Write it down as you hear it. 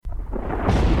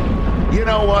You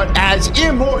know what? As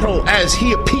immortal as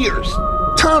he appears,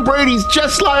 Tom Brady's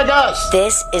just like us.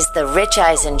 This is the Rich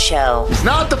Eisen Show. He's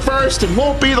not the first and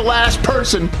won't be the last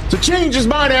person to change his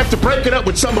mind after breaking up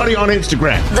with somebody on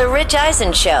Instagram. The Rich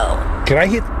Eisen Show. Can I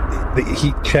hit the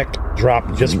heat check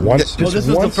drop just once? Well, this is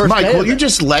the first Mike, day will of you it.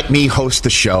 just let me host the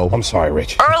show? I'm sorry,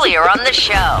 Rich. Earlier on the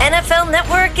show, NFL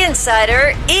Network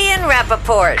insider Ian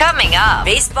Rappaport. Coming up,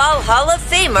 Baseball Hall of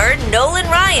Famer Nolan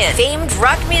Ryan, famed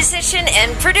rock musician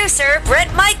and producer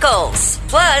Bret Michaels,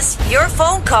 plus your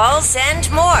phone calls and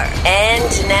more.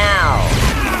 And now,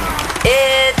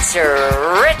 it's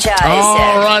Rich Eisen.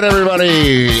 All right,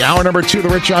 everybody. Hour number 2 of the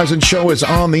Rich Eisen Show is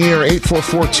on the air.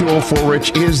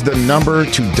 844-204-RICH is the number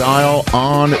to dial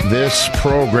on this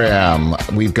program.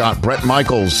 We've got Bret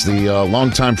Michaels, the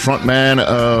longtime frontman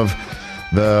of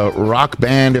the rock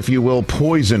band, if you will,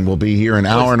 Poison, will be here in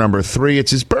hour number 3.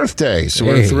 It's his birthday, so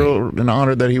we're thrilled and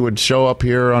honored that he would show up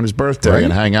here on his birthday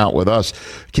and hang out with us,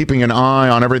 keeping an eye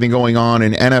on everything going on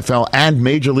in NFL and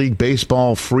Major League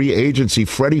Baseball free agency.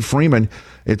 Freddie Freeman,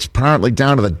 it's apparently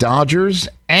down to the Dodgers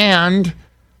and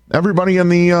everybody in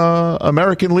the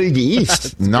American League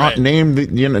East, not named,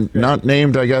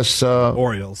 I guess,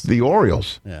 Orioles. The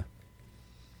Orioles. Yeah.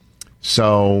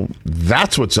 So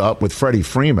that's what's up with Freddie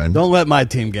Freeman. Don't let my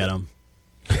team get him.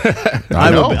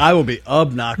 I will be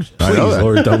obnoxious. I know that.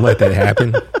 Lord, don't let that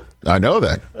happen. I know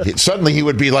that. Suddenly he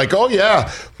would be like, oh,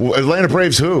 yeah, Atlanta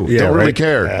Braves who? Yeah, Don't really right.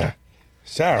 care.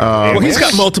 Sorry. Well, he's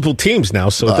got multiple teams now,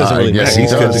 so it doesn't really matter.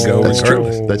 He's good to go. That's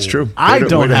true. That's true. I Way to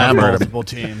don't have hammer it. multiple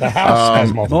teams. The house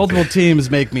has Multiple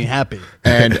teams make me happy.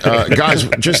 And guys,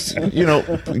 just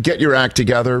get your act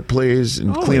together, please,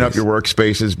 and clean up your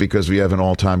workspaces because we have an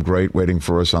all-time great waiting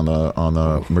for us on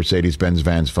the Mercedes-Benz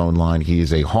Vans phone line. He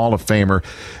is a Hall of Famer,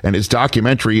 and his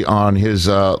documentary on his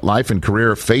life and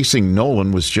career, Facing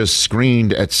Nolan, was just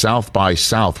screened at South by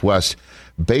Southwest.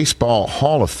 Baseball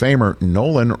Hall of Famer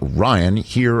Nolan Ryan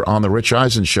here on the Rich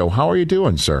Eisen Show. How are you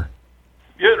doing, sir?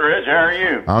 Good, Rich. How are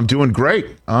you? I'm doing great.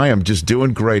 I am just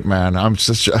doing great, man. I'm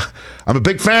a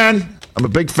big fan. I'm a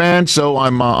big fan, so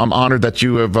I'm honored that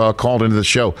you have called into the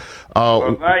show.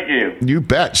 Well, thank you. You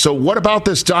bet. So what about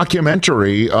this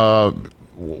documentary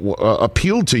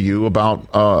appealed to you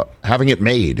about having it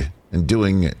made and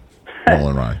doing it,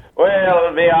 Nolan Ryan? Well,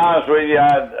 to be honest with you,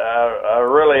 I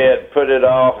really had put it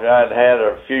off. I'd had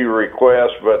a few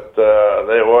requests, but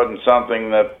it wasn't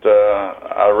something that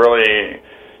I really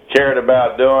cared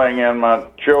about doing, and my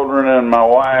children and my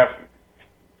wife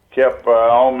kept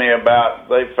on me about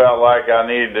they felt like I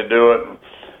needed to do it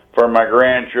for my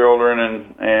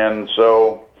grandchildren, and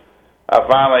so I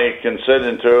finally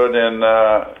consented to it, and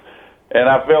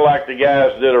I feel like the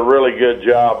guys did a really good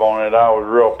job on it. I was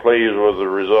real pleased with the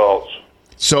results.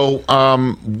 So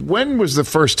when was the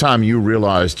first time you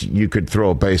realized you could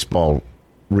throw a baseball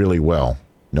really well,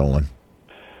 Nolan?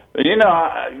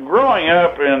 Growing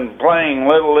up and playing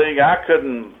Little League, I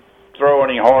couldn't throw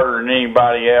any harder than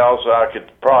anybody else. I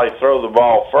could probably throw the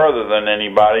ball further than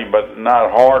anybody, but not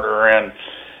harder. And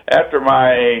after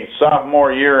my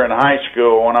sophomore year in high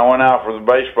school, when I went out for the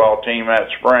baseball team that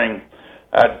spring,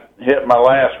 I hit my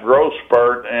last growth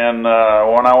spurt, and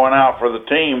when I went out for the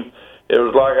team, it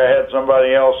was like I had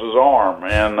somebody else's arm,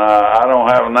 and I don't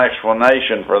have an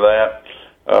explanation for that.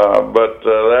 But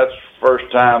that's the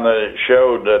first time that it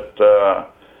showed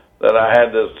that I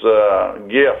had this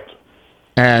gift.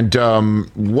 And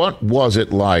what was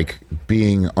it like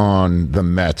being on the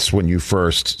Mets when you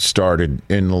first started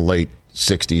in the late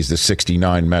 60s, the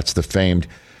 69 Mets, the famed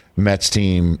Mets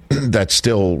team that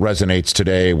still resonates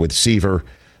today with Seaver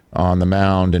on the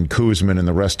mound and Koosman and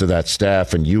the rest of that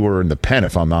staff, and you were in the pen,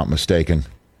 if I'm not mistaken.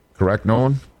 Correct,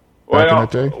 Nolan? Back in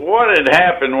that day? What had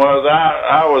happened was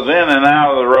I was in and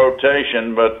out of the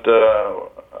rotation, but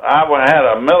I had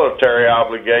a military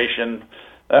obligation.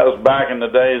 That was back in the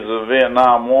days of the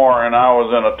Vietnam War, and I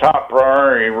was in a top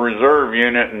priority reserve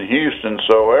unit in Houston,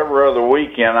 so every other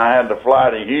weekend I had to fly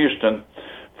to Houston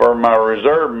for my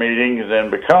reserve meetings,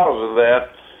 and because of that,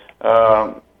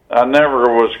 I never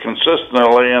was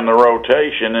consistently in the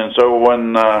rotation, and so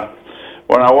when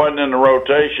I wasn't in the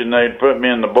rotation, they'd put me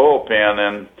in the bullpen,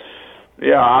 and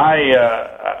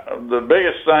the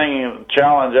biggest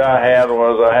challenge I had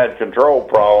was I had control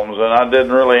problems, and I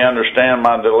didn't really understand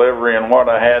my delivery and what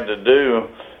I had to do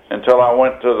until I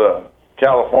went to the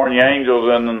California Angels,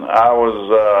 and I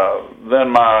was then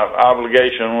my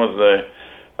obligation with the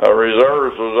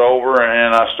reserves was over,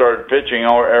 and I started pitching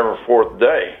every fourth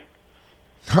day.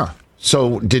 Huh.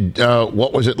 So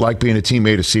what was it like being a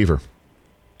teammate of Seaver,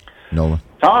 Nolan?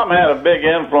 Tom had a big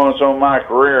influence on my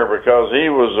career because he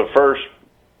was the first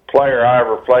player I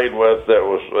ever played with that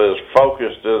was as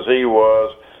focused as he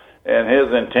was, and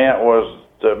his intent was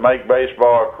to make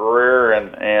baseball a career,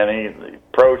 and he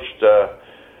approached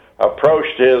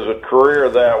his career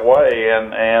that way,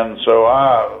 and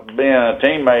so being a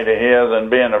teammate of his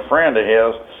and being a friend of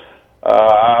his,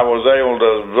 I was able to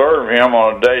observe him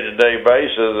on a day-to-day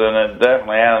basis, and it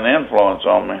definitely had an influence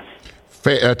on me.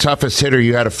 Toughest hitter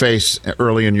you had to face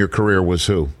early in your career was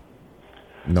who?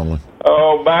 Nolan.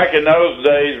 Oh, back in those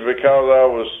days, because I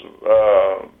was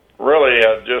really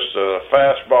just a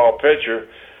fastball pitcher,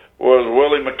 was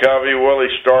Willie McCovey. Willie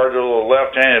started the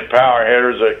left-handed power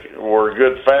hitters that were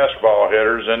good fastball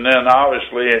hitters, and then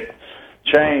obviously it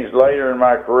changed later in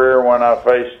my career when I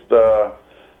faced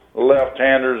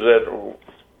left-handers that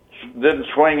didn't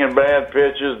swing in bad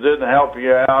pitches, didn't help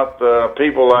you out.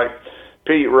 People like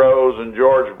Pete Rose and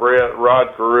George Brett,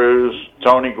 Rod Carews,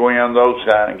 Tony Gwynn, those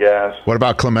kind of guys. What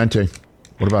about Clemente?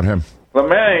 What about him?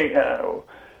 Clemente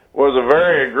was a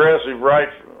very aggressive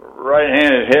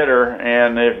right-handed hitter,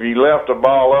 and if he left the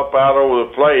ball up out over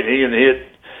the plate,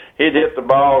 he'd hit the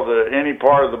ball to any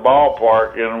part of the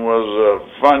ballpark, and was a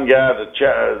fun guy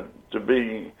to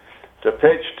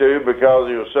pitch to because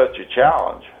he was such a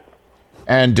challenge.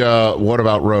 And what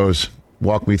about Rose?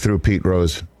 Walk me through Pete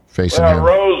Rose facing him.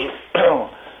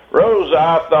 Rose,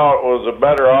 I thought, was a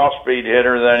better off-speed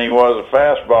hitter than he was a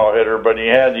fastball hitter, but he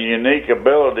had the unique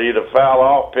ability to foul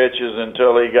off pitches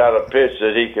until he got a pitch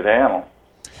that he could handle.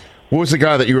 What was the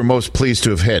guy that you were most pleased to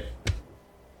have hit,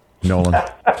 Nolan? I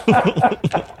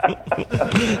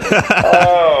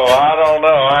don't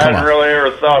know. I hadn't really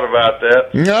ever thought about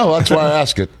that. No, that's why I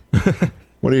ask it.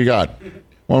 What do you got?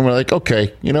 One where like,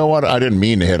 okay, you know what? I didn't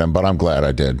mean to hit him, but I'm glad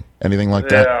I did. Anything like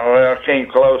that? Yeah, well, I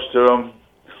came close to him.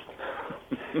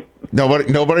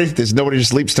 Nobody. There's nobody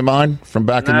just leaps to mind from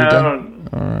back in your day. All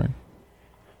right.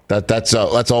 That's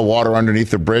all water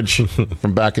underneath the bridge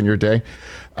from back in your day.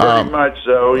 Pretty much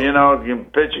so. You know,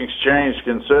 pitching's changed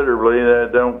considerably. They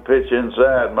don't pitch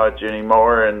inside much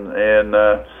anymore, and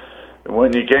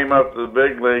when you came up to the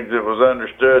big leagues, it was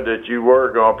understood that you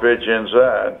were going to pitch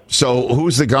inside. So,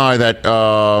 who's the guy that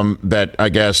that I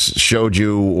guess showed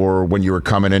you, or when you were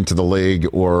coming into the league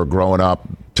or growing up,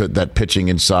 that pitching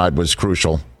inside was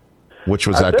crucial? Which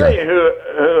was that guy? I tell you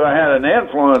who had an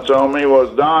influence on me was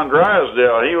Don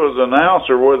Drysdale. He was an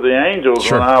announcer with the Angels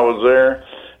when I was there,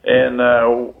 and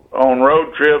on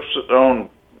road trips, on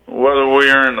whether we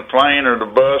were in the plane or the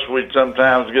bus, we'd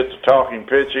sometimes get to talking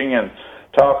pitching and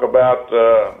talk about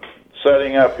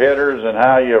setting up hitters and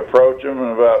how you approach them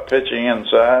and about pitching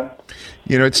inside.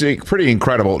 You know, it's pretty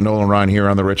incredible. Nolan Ryan here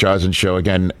on the Rich Eisen Show.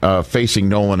 Again, Facing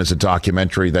Nolan is a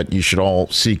documentary that you should all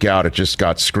seek out. It just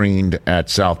got screened at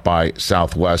South by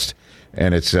Southwest,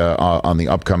 and it's on the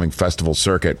upcoming festival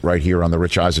circuit right here on the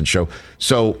Rich Eisen Show.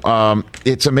 So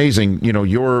it's amazing. You know,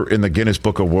 you're in the Guinness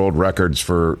Book of World Records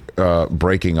for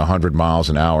breaking 100 miles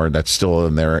an hour. That's still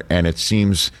in there, and it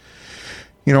seems...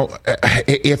 You know,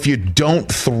 if you don't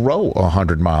throw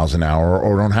 100 miles an hour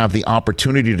or don't have the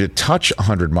opportunity to touch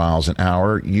 100 miles an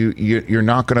hour, you're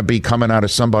not going to be coming out of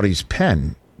somebody's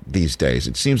pen these days.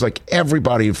 It seems like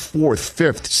everybody 4th,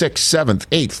 5th, 6th, 7th,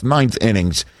 8th, 9th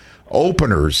innings,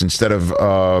 openers instead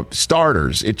of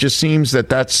starters. It just seems that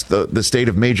that's the state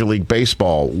of Major League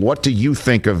Baseball. What do you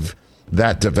think of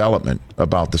that development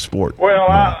about the sport? Well,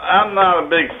 I'm not a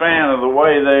big fan of the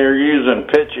way they are using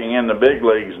pitching in the big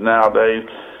leagues nowadays,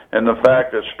 and the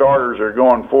fact that starters are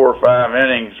going 4 or 5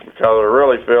 innings, because I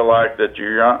really feel like that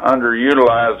you're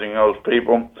underutilizing those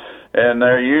people, and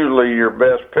they're usually your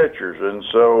best pitchers. And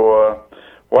so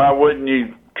why wouldn't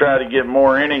you try to get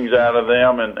more innings out of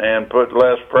them and put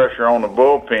less pressure on the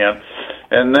bullpen?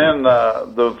 And then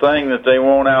the thing that they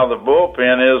want out of the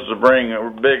bullpen is to bring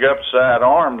big upside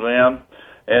arms in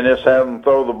and just have them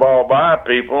throw the ball by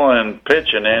people and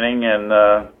pitch an inning. And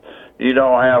you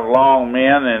don't have long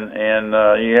men, and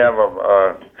you have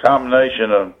a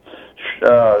combination of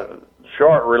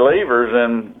short relievers.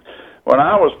 And when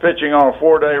I was pitching on a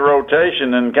 4-day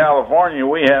rotation in California,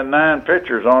 we had 9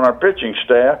 pitchers on our pitching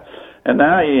staff. And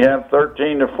now you have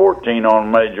 13 to 14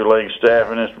 on the Major League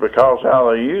staff, and it's because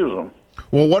how they use them.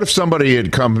 Well, what if somebody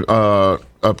had come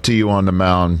up to you on the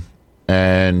mound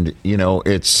and, you know,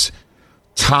 it's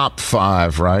top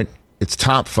 5, right? It's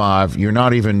top 5. You're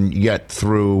not even yet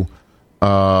through,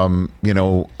 an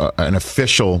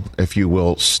official, if you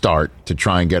will, start to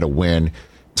try and get a win.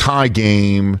 Tie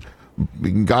game,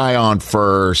 guy on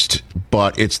first,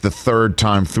 but it's the 3rd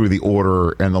time through the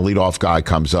order and the leadoff guy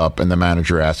comes up and the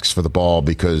manager asks for the ball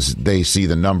because they see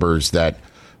the numbers that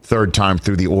 3rd time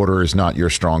through the order is not your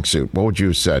strong suit. What would you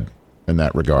have said in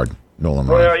that regard, Nolan?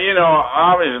 Well, you know,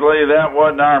 obviously that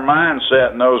wasn't our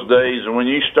mindset in those days. And when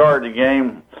you started the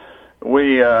game,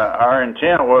 our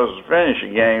intent was to finish a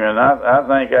game, and I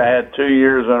think I had 2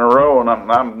 years in a row, and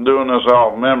I'm doing this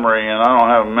off memory, and I don't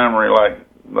have a memory like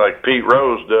Pete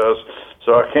Rose does,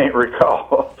 so I can't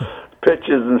recall pitches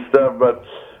and stuff. But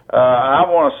I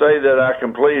want to say that I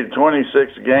completed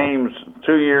 26 games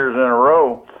 2 years in a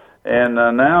row, and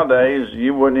nowadays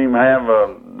you wouldn't even have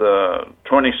the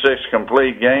 26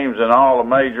 complete games in all the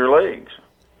major leagues.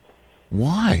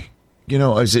 Why?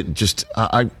 Is it just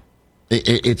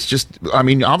it's just? I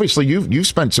mean, obviously you've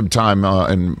spent some time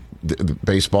in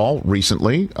baseball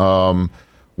recently.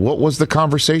 What was the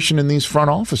conversation in these front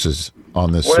offices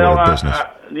on this sort of business?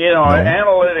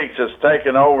 Analytics has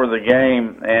taken over the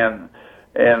game, and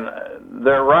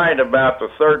they're right about the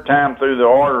third time through the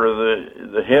order.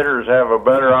 The hitters have a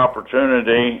better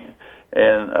opportunity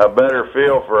and a better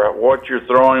feel for what you're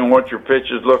throwing, what your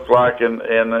pitches look like, and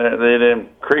it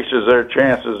increases their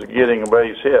chances of getting a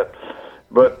base hit.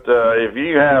 But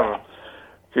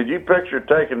could you picture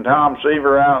taking Tom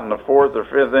Seaver out in the fourth or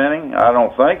fifth inning? I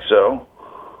don't think so.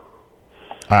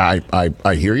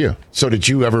 I hear you. So did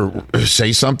you ever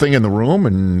say something in the room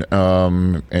and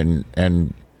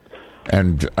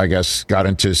I guess got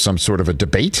into some sort of a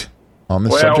debate on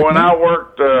this subject? Well, when I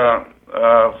worked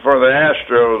for the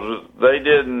Astros, they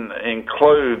didn't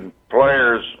include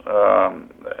players,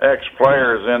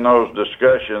 ex-players in those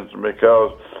discussions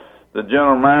because the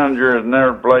general manager has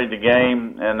never played the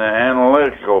game and the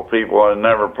analytical people have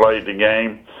never played the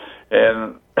game.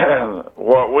 And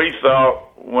what we thought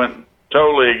went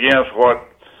totally against what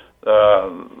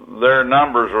their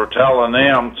numbers were telling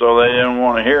them, so they didn't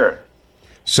want to hear it.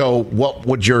 So what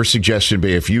would your suggestion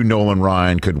be if you, Nolan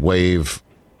Ryan, could wave,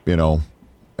 a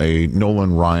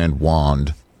Nolan Ryan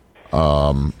wand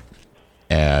and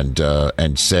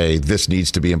say this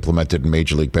needs to be implemented in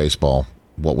Major League Baseball?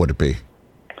 What would it be?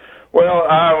 Well,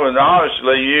 I would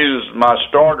obviously use my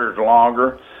starters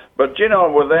longer, but, with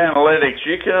analytics,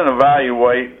 you can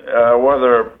evaluate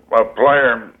whether a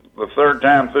player, the third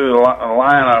time through the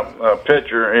lineup,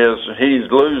 pitcher,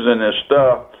 he's losing his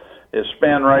stuff. His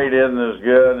spin rate isn't as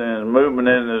good, and his movement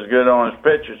isn't as good on his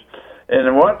pitches.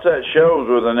 And once that shows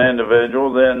with an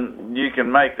individual, then you can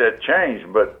make that change.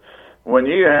 But when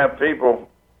you have people,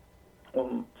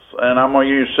 and I'm going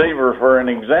to use Seaver for an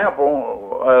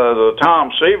example, the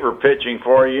Tom Seaver pitching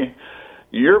for you,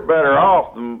 you're better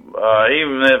off,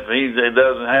 even if he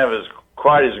doesn't have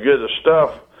quite as good of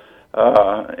stuff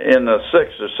in the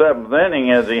sixth or seventh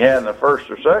inning as he had in the first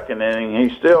or second inning.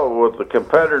 He's still, with the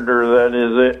competitor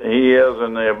that he is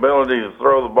and the ability to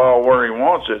throw the ball where he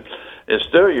wants it, is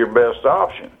still your best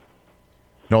option.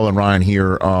 Nolan Ryan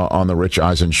here on the Rich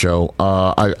Eisen Show.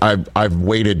 I've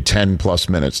waited 10 plus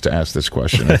minutes to ask this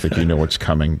question. I think you know what's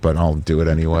coming, but I'll do it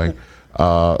anyway.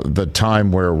 The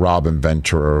time where Robin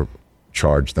Ventura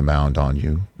charged the mound on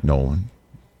you, Nolan.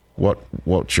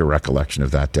 What's your recollection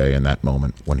of that day and that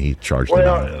moment when he charged the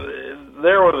mound?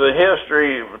 There was a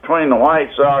history between the White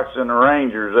Sox and the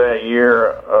Rangers that year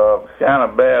of kind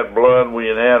of bad blood. We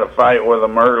had a fight with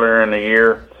them earlier in the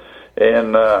year,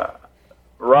 and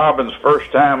Robin's first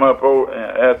time up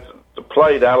at the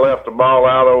plate, I left the ball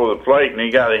out over the plate, and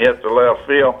he got to hit the left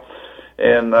field.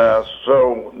 And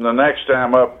so the next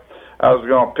time up, I was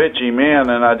going to pitch him in,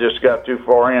 and I just got too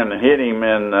far in to hit him,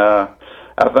 and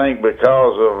I think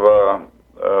because of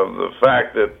the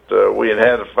fact that we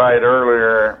had a fight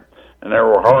earlier and there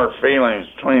were hard feelings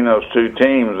between those two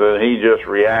teams, that he just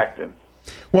reacted.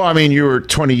 Well, I mean, you were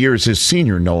 20 years his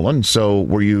senior, Nolan, so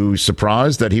were you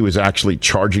surprised that he was actually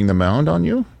charging the mound on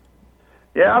you?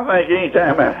 Yeah, I think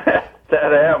anytime that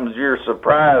happens, you're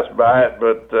surprised by it,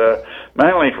 but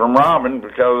mainly from Robin,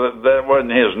 because that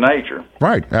wasn't his nature.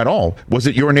 Right, at all. Was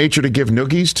it your nature to give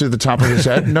noogies to the top of his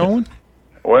head, Nolan?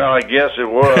 Well, I guess it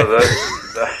was.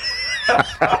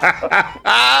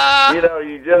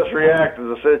 You just react to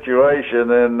the situation,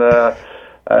 and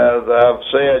as I've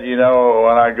said,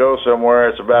 when I go somewhere,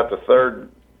 it's about the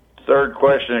third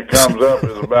question that comes up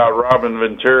is about Robin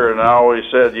Ventura, and I always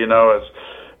said, it's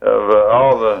of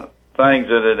all the things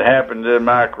that had happened in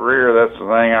my career, that's the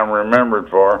thing I'm remembered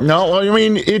for. No, I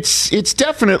mean, it's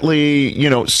definitely,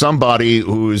 somebody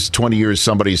who's 20 years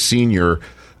somebody's senior,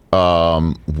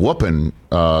 whooping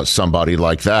somebody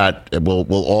like that will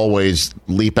always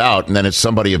leap out, and then it's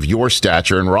somebody of your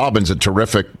stature, and Robin's a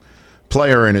terrific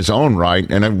player in his own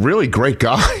right and a really great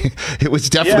guy. It was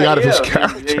definitely out of his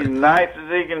character. He's nice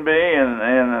as he can be,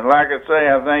 and like I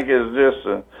say, I think it's just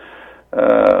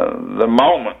the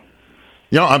moment.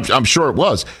 I'm sure it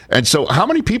was. And so how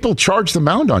many people charged the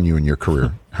mound on you in your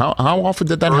career? How often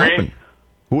did that happen?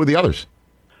 Who were the others?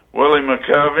 Willie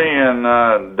McCovey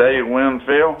and Dave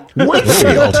Winfield.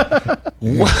 Winfield.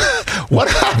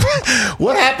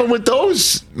 What happened with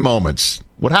those moments?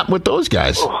 What happened with those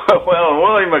guys? Well, in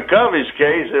Willie McCovey's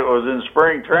case, it was in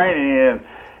spring training,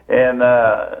 and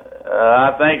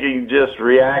I think he just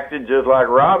reacted just like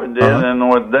Robin did. Uh-huh. And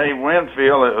with Dave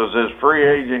Winfield, it was his free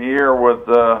agent year with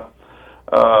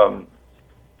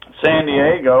San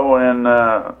Diego, and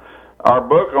our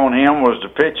book on him was to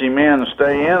pitch him in and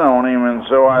stay in on him. And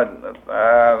so I'd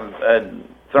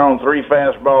thrown 3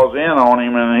 fastballs in on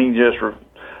him, and he just,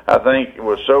 I think,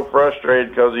 was so frustrated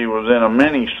because he was in a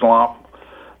mini slump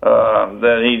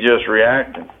that he just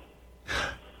reacted.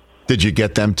 Did you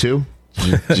get them too?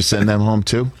 Did you send them home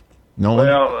too? Nolan?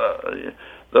 Well,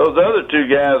 those other 2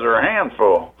 guys are a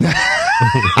handful.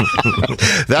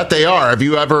 That they are. Have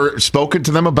you ever spoken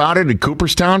to them about it in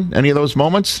Cooperstown? Any of those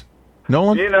moments,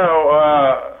 Nolan? You know,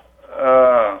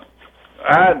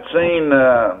 I'd seen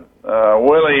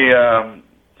Willie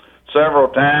several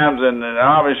times, and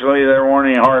obviously there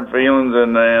weren't any hard feelings.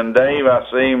 And Dave, I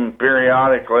see him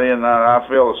periodically, and I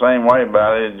feel the same way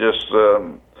about it.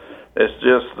 It's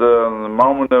just the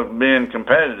moment of being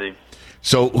competitive.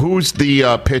 So who's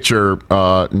the pitcher,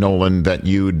 Nolan, that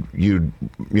you'd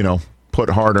put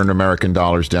hard-earned American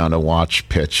dollars down to watch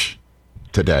pitch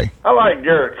today? I like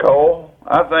Garrett Cole.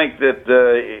 I think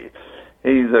that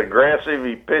he's aggressive.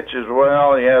 He pitches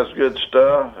well. He has good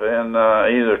stuff, and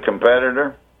he's a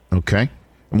competitor. Okay.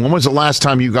 And when was the last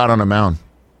time you got on a mound?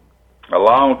 A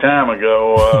long time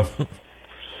ago.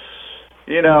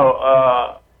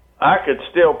 I could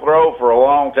still throw for a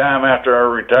long time after I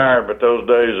retired, but those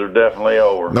days are definitely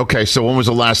over. Okay, so when was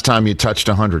the last time you touched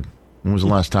 100? When was the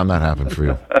last time that happened for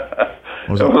you? It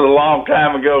was a long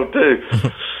time ago, too.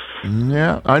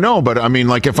 Yeah, I know, but I mean,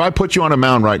 like, if I put you on a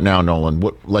mound right now, Nolan,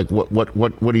 what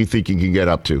do you think you can get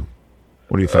up to?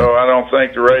 What do you think? Oh, I don't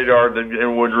think the radar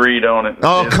would read on it.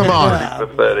 Oh, come on.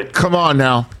 It's pathetic. Come on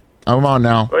now. Well,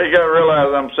 you got to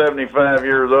realize I'm 75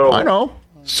 years old. I know.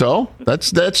 So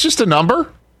that's just a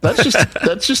number. That's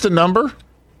just a number.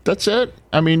 That's it.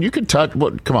 I mean, you could touch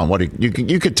what? Come on,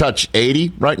 you could touch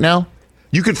 80 right now.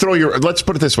 You could throw your. Let's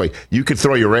put it this way: you could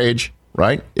throw your age,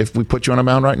 right? If we put you on a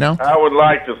mound right now, I would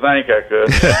like to think I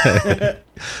could.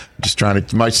 Just trying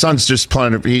to. My son's just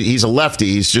playing. He's a lefty.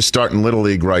 He's just starting Little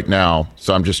League right now.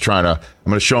 So I'm just trying to. I'm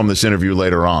going to show him this interview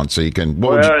later on, so you can.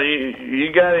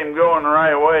 You got him going the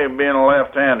right way of being a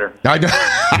left-hander.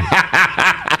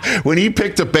 When he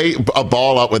picked a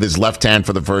ball up with his left hand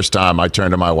for the first time, I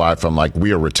turned to my wife. I'm like,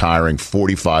 we are retiring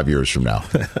 45 years from now.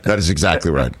 That is exactly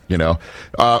right.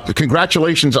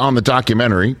 Congratulations on the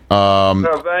documentary. No,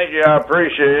 thank you. I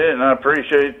appreciate it, and I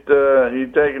appreciate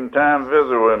you taking time to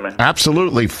visit with me.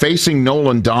 Absolutely.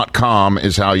 FacingNolan.com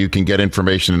is how you can get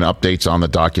information and updates on the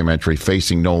documentary.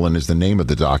 Facing Nolan is the name of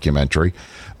the documentary.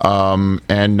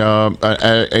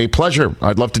 A pleasure.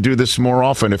 I'd love to do this more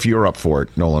often if you're up for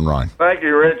it, Nolan Ryan. Thank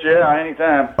you, Rich. Yeah,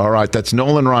 anytime. All right, that's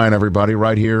Nolan Ryan, everybody,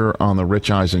 right here on the Rich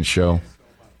Eisen Show.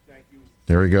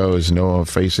 There he goes, Noah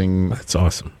Facing. That's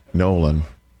awesome.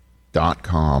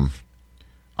 Nolan.com.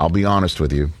 I'll be honest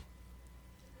with you.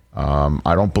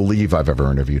 I don't believe I've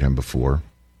ever interviewed him before,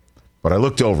 but I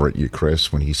looked over at you,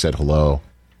 Chris, when he said hello.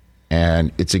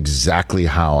 And it's exactly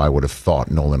how I would have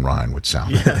thought Nolan Ryan would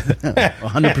sound. Yeah,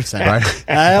 100%. Right?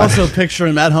 I also picture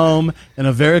him at home in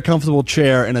a very comfortable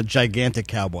chair and a gigantic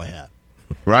cowboy hat.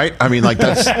 Right? I mean, like,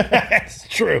 that's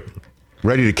true.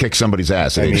 Ready to kick somebody's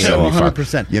ass at age 75.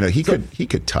 100%. He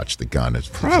could touch the gun at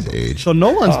his age. So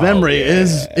Nolan's memory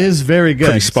is very good.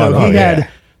 Pretty spot on, he had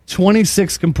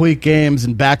 26 complete games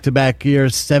in back-to-back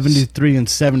years, 73 and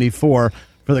 74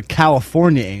 for the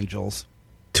California Angels.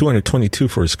 222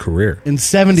 for his career. In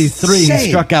 73, he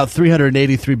struck out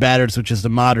 383 batters, which is the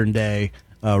modern-day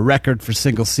record for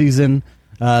single season.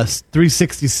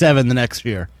 367 the next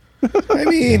year. I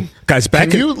mean, guys,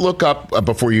 can you look up,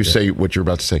 before you say what you're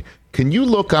about to say, can you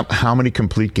look up how many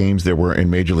complete games there were in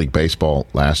Major League Baseball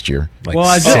last year?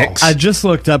 I just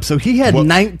looked up. So he had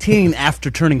 19 after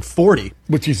turning 40.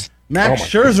 Which is... Max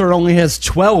Scherzer only has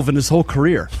 12 in his whole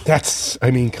career.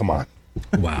 Come on.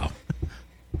 Wow.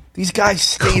 These guys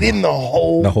stayed in the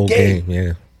whole game.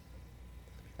 Yeah.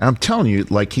 And I'm telling you,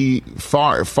 like,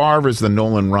 Favre is the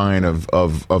Nolan Ryan of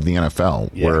the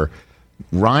NFL, where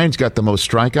Ryan's got the most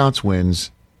strikeouts,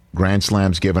 wins, grand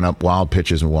slams, given up, wild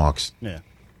pitches, and walks. Yeah.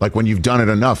 Like, when you've done it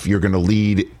enough, you're going to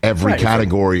lead every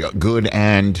category, good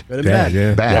and bad.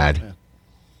 Yeah. Bad.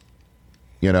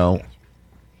 Yeah.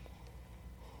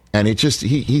 And it just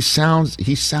he sounds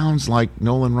like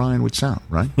Nolan Ryan would sound,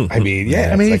 right? I mean,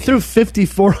 he threw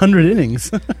 5,400 innings.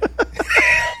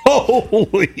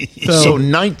 Holy. So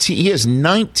 19. He is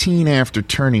 19 after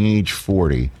turning age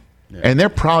 40. Yeah. And there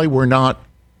probably were not.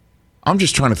 I'm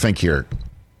just trying to think here.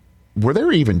 Were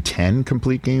there even 10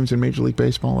 complete games in Major League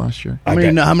Baseball last year? How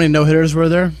many no-hitters were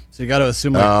there? So you got to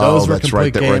assume those were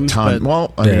complete games.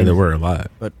 Well, I mean, there were a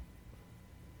lot. But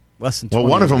less than 20.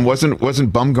 Well, one of them wasn't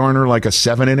Bumgarner like a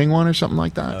 7-inning one or something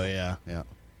like that? Oh, yeah.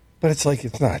 But it's like,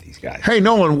 it's not these guys. Hey,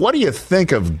 Nolan, what do you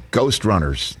think of ghost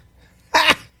runners?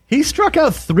 He struck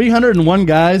out 301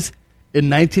 guys in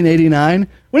 1989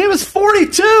 when he was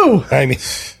 42. I mean,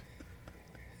 it's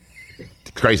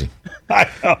crazy. I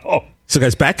know. So,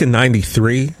 guys, back in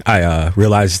 93, I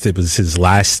realized it was his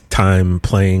last time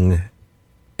playing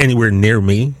anywhere near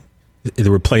me. They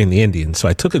were playing the Indians. So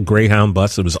I took a Greyhound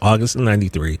bus. It was August of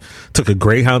 93. Took a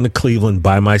Greyhound to Cleveland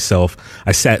by myself.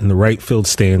 I sat in the right field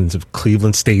stands of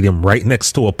Cleveland Stadium right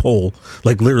next to a pole.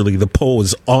 Like, literally, the pole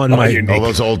was on my... All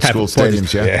those old school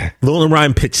stadiums, yeah. Nolan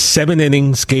Ryan pitched 7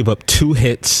 innings, gave up 2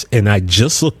 hits, and I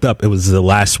just looked up. It was the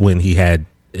last win he had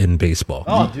in baseball.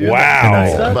 Oh, dude.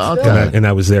 Wow. And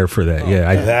I was there for that. Yeah,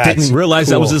 I didn't realize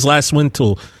that was his last win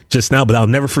till just now, but I'll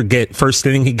never forget. First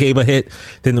inning, he gave a hit.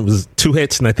 Then it was 2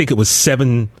 hits, and I think it was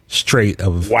 7 straight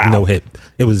of no hit.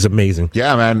 It was amazing.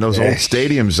 Yeah, man, those old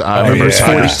stadiums. I remember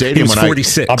Tiger Stadium when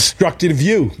 46. Obstructed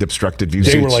view. Obstructed view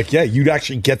They seats. were like, yeah, you'd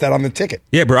actually get that on the ticket.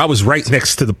 Yeah, bro, I was right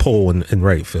next to the pole in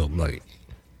right field. Like,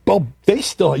 well, they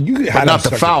still... But not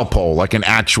the foul pole, like an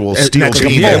actual steel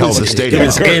beam that held the stadium. It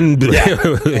was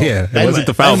it wasn't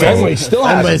the foul pole. Fenway still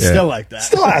has Fenway's still like that.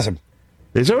 Still has them.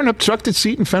 Is there an obstructed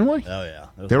seat in Fenway? Oh, yeah.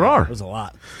 There are. There's a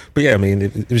lot. But yeah, I mean,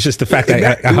 it was just the fact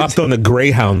that I hopped on the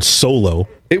Greyhound solo.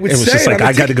 It was just like,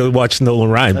 I got to go watch Nolan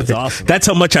Ryan. That's awesome. That's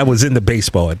how much I was into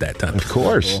baseball at that time. Of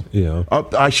course. Cool. You know.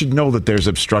 I should know that there's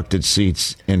obstructed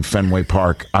seats in Fenway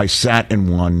Park. I sat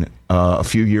in one a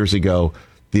few years ago.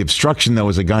 The obstruction, though,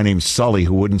 was a guy named Sully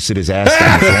who wouldn't sit his ass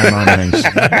down for 9 innings.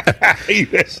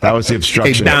 That was the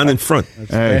obstruction. Hey, down in front.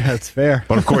 That's fair.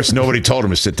 But, of course, nobody told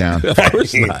him to sit down. Of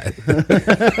course not.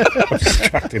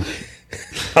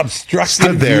 Obstructed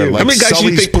Stood there view. like How many guys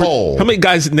Sully's pole. How many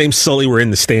guys named Sully were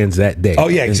in the stands that day? Oh,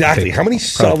 yeah, exactly. How many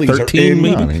Sullys 13 are in?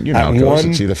 maybe? I mean, you know how it goes.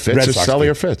 It's either Fitz or Sully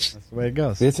or Fitz. That's the way it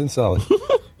goes. Fitz and Sully.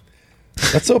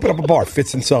 Let's open up a bar,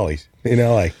 Fitz and Sully's, in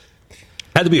L.A.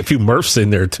 Had to be a few Murphs in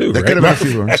there, too, There right? could have been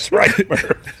a few rooms. That's right,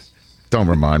 Murph. Don't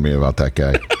remind me about that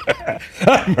guy.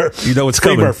 Murph. You know what's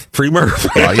Free coming. Murph. Free Murph.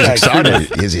 Well, he's excited.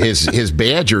 His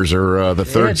Badgers are the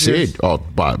third seed. Oh,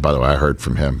 by the way, I heard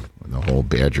from him the whole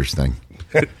Badgers thing.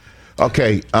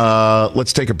 Okay,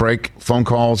 let's take a break. Phone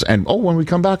calls, and when we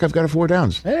come back, I've got a 4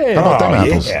 downs. Hey. How about them Yeah.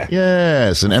 apples?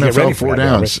 Yes, an ready NFL for 4 that,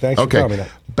 downs. Rich. Thanks for coming Okay, up.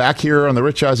 back here on the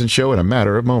Rich Eisen Show in a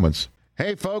matter of moments.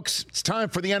 Hey, folks, it's time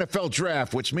for the NFL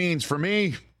draft, which means for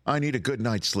me, I need a good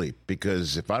night's sleep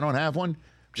because if I don't have one, I'm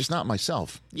just not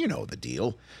myself. You know the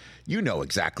deal. You know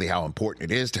exactly how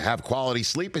important it is to have quality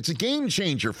sleep. It's a game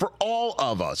changer for all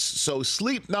of us. So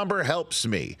Sleep Number helps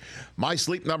me. My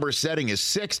Sleep Number setting is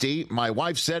 60. My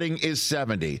wife's setting is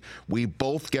 70. We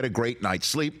both get a great night's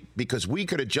sleep because we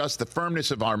could adjust the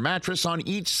firmness of our mattress on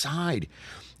each side.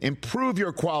 Improve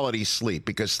your quality sleep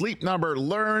because Sleep Number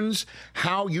learns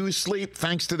how you sleep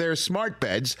thanks to their smart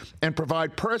beds and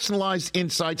provide personalized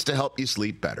insights to help you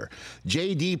sleep better.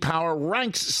 J.D. Power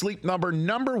ranks Sleep Number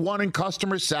 #1 in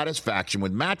customer satisfaction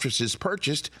with mattresses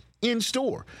purchased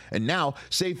in-store. And now,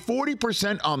 save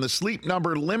 40% on the Sleep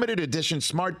Number limited edition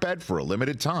smart bed for a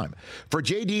limited time. For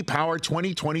J.D. Power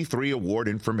 2023 award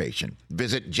information,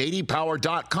 visit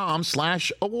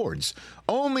jdpower.com/awards.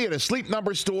 Only at a Sleep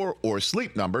Number store or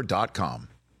sleepnumber.com.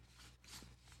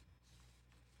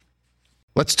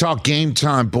 Let's talk Game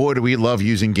Time. Boy, do we love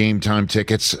using Game Time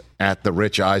tickets at the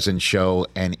Rich Eisen Show.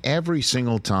 And every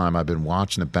single time I've been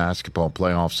watching the basketball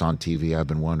playoffs on TV, I've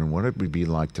been wondering what it would be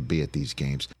like to be at these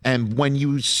games. And when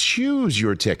you choose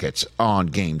your tickets on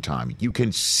Game Time, you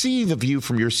can see the view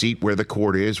from your seat where the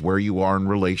court is, where you are in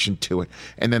relation to it.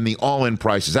 And then the all-in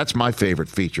prices. That's my favorite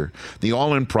feature. The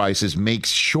all-in prices makes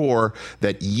sure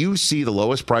that you see the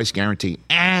lowest price guarantee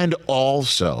and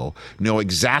also know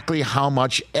exactly how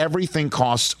much everything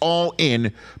costs all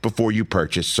in before you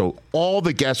purchase. So all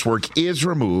the guesswork is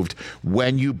removed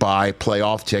when you buy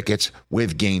playoff tickets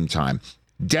with Game Time.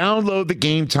 Download the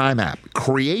Game Time app,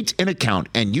 create an account,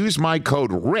 and use my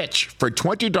code RICH for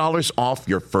 $20 off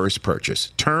your first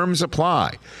purchase. Terms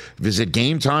apply. Visit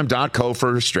GameTime.co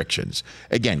for restrictions.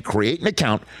 Again, create an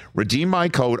account, redeem my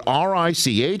code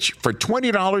RICH for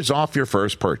 $20 off your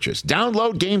first purchase.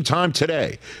 Download Game Time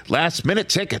today. Last minute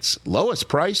tickets, lowest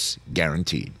price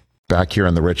guaranteed. Back here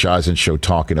on the Rich Eisen Show,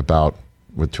 talking about,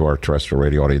 to our terrestrial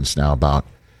radio audience now, about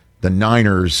the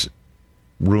Niners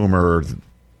rumor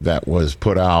that was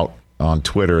put out on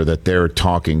Twitter that they're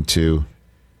talking to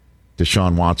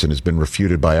Deshaun Watson has been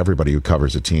refuted by everybody who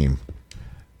covers a team.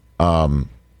 And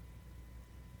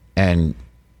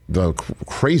the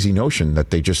crazy notion that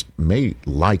they just may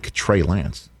like Trey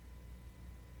Lance.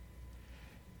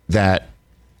 That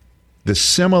the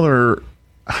similar,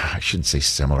 I shouldn't say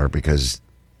similar because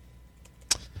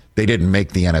they didn't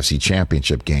make the NFC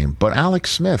Championship game, but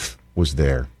Alex Smith was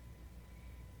there.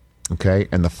 Okay,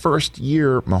 and the first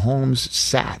year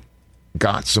Mahomes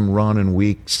got some run in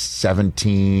week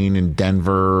 17 in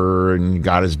Denver and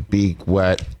got his beak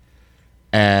wet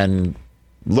and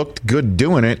looked good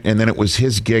doing it, and then it was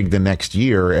his gig the next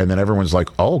year, and then everyone's like,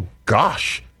 oh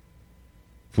gosh,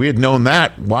 if we had known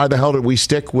that, why the hell did we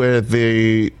stick with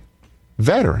the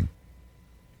veteran?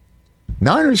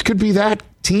 Niners could be that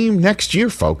team next year,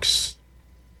 folks.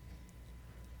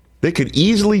 They could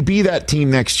easily be that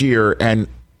team next year, and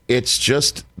it's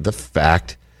just the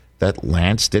fact that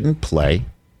Lance didn't play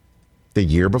the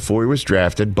year before he was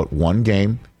drafted, but one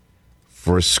game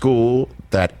for a school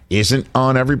that isn't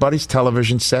on everybody's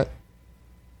television set.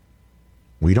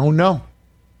 We don't know.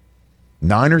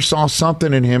 Niners saw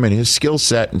something in him and his skill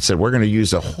set and said, we're going to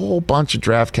use a whole bunch of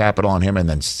draft capital on him, and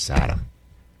then sat him.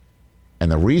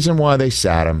 And the reason why they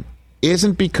sat him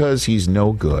isn't because he's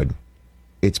no good.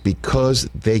 It's because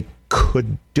they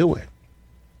could do it.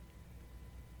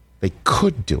 They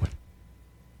could do it.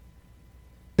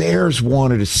 Bears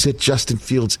wanted to sit Justin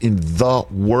Fields in the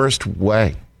worst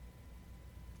way.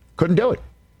 Couldn't do it.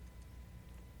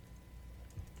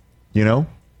 You know?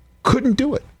 Couldn't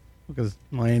do it. Because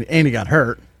Andy got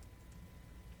hurt.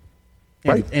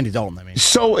 Right. Andy Dalton, I mean.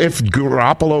 So if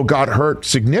Garoppolo got hurt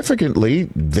significantly,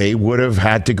 they would have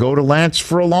had to go to Lance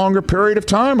for a longer period of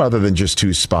time other than just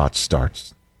 2 spot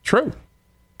starts. True.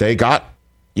 You got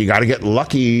to get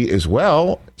lucky as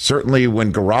well. Certainly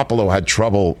when Garoppolo had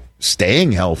trouble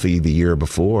staying healthy the year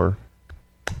before.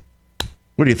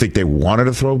 What do you think? They wanted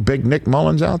to throw big Nick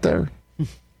Mullins out there?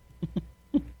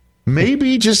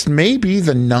 Maybe, just maybe,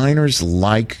 the Niners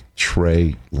like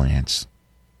Trey Lance.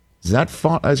 Is that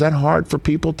hard for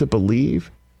people to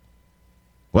believe?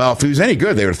 Well, if he was any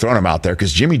good, they would have thrown him out there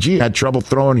because Jimmy G had trouble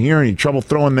throwing here and he had trouble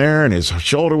throwing there and his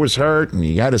shoulder was hurt and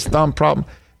he had his thumb problem.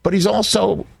 But he's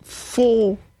also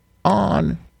full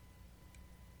on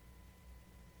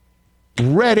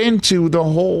read into the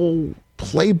whole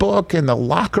playbook and the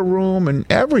locker room and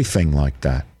everything like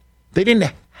that. They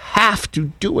didn't have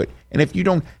to do it. And if you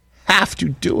don't have to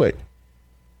do it,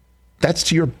 that's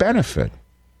to your benefit,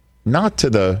 not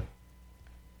to the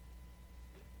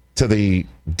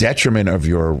detriment of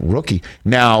your rookie.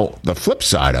 Now, the flip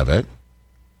side of it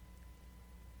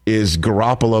is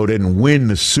Garoppolo didn't win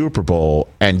the Super Bowl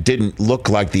and didn't look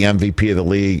like the MVP of the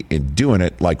league in doing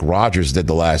it like Rodgers did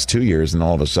the last 2 years, and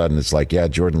all of a sudden it's like, yeah,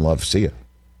 Jordan Love, see ya.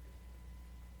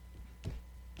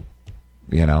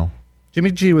 You know?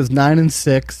 Jimmy G was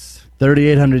 9-6,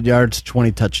 3,800 yards,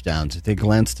 20 touchdowns. You think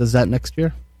Lance does that next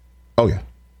year? Oh, yeah.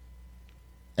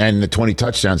 And the 20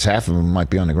 touchdowns, half of them might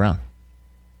be on the ground.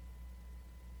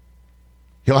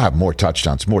 He'll have more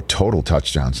touchdowns, more total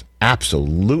touchdowns.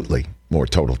 Absolutely more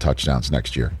total touchdowns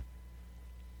next year.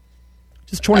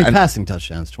 Just 20 passing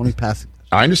touchdowns, 20 passing touchdowns.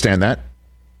 I understand that.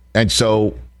 And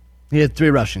so he had 3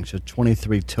 rushing, so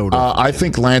 23 total. I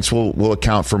think Lance will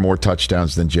account for more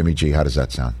touchdowns than Jimmy G. How does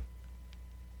that sound?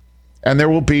 And there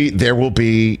will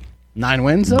be 9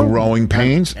 wins, though? Growing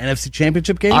pains. NFC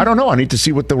Championship game? I don't know. I need to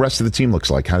see what the rest of the team looks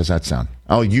like. How does that sound?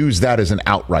 I'll use that as an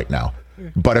out right now.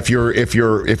 But if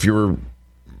you're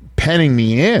penning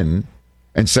me in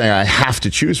and saying I have to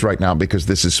choose right now because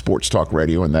this is sports talk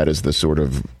radio and that is the sort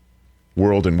of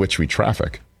world in which we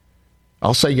traffic,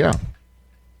 I'll say yeah.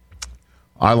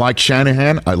 I like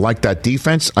Shanahan. I like that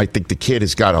defense. I think the kid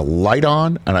has got a light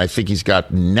on, and I think he's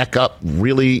got neck up,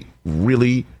 really,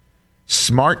 really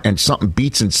smart, and something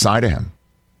beats inside of him.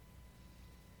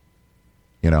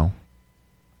 You know?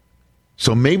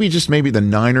 So maybe, just maybe, the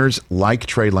Niners like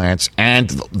Trey Lance, and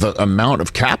the amount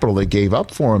of capital they gave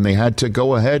up for him, they had to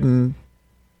go ahead and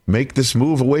make this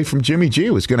move away from Jimmy G.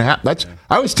 It was going to happen.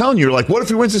 I was telling you, like, what if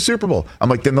he wins the Super Bowl? I'm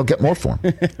like, then they'll get more for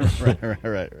him.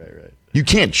 Right. You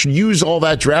can't use all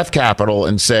that draft capital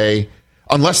and say,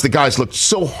 unless the guy's looked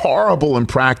so horrible in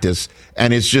practice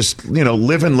and is just,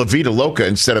 living La Vida Loca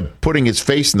instead of putting his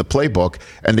face in the playbook.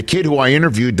 And the kid who I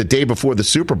interviewed the day before the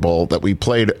Super Bowl that we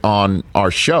played on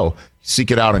our show,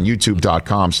 seek it out on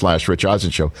youtube.com/Rich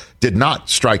Eisen Show, did not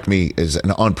strike me as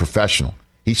an unprofessional.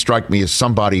 He struck me as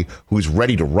somebody who's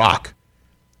ready to rock.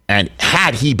 And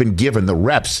had he been given the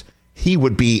reps, he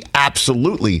would be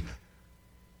absolutely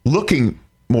looking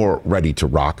more ready to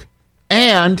rock.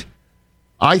 And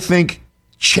I think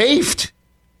chafed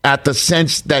at the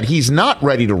sense that he's not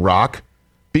ready to rock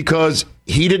because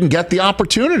he didn't get the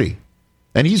opportunity,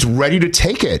 and he's ready to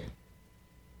take it.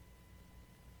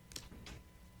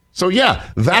 So, yeah,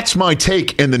 that's my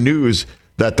take in the news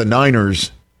that the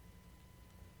Niners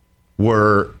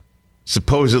were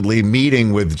supposedly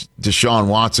meeting with Deshaun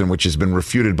Watson, which has been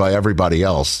refuted by everybody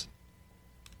else,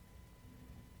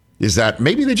 is that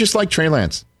maybe they just like Trey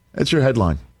Lance. That's your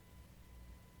headline.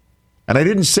 And I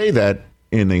didn't say that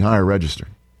in the higher register.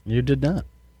 You did not.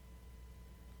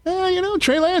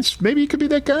 Trey Lance, maybe he could be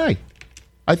that guy.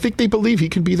 I think they believe he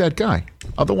can be that guy.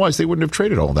 Otherwise, they wouldn't have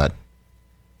traded all that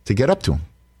to get up to him.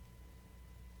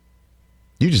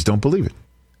 You just don't believe it.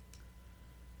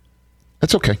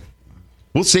 That's okay.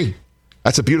 We'll see.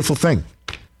 That's a beautiful thing.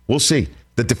 We'll see.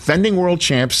 The defending world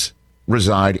champs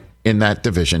reside in that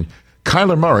division.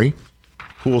 Kyler Murray,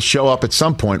 who will show up at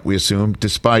some point, we assume,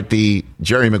 despite the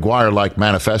Jerry Maguire-like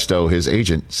manifesto his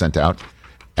agent sent out,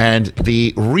 and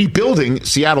the rebuilding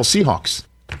Seattle Seahawks,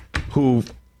 who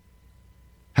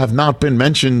have not been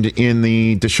mentioned in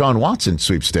the Deshaun Watson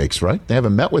sweepstakes, right? They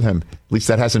haven't met with him. At least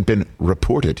that hasn't been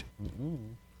reported.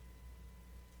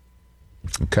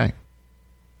 Okay.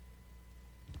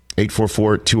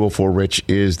 844-204-RICH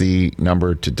is the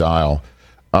number to dial.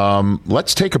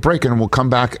 Let's take a break and we'll come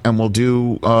back and we'll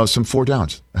do some four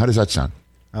downs. How does that sound?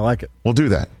 I like it. We'll do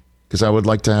that because I would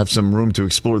like to have some room to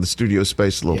explore the studio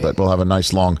space a little bit. We'll have a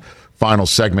nice long final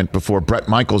segment before Brett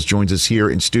Michaels joins us here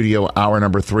in studio, hour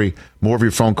number 3. More of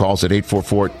your phone calls at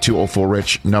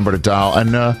 844-204-RICH, number to dial.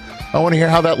 And I want to hear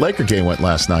how that Laker game went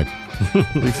last night.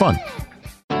 It'll be fun.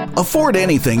 Afford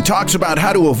Anything talks about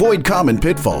how to avoid common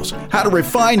pitfalls, how to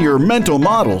refine your mental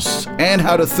models, and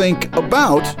how to think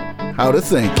about how to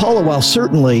think. Paula, while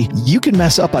certainly you can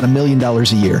mess up on $1 million a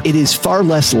year, it is far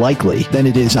less likely than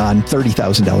it is on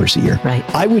 $30,000 a year. Right.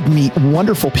 I would meet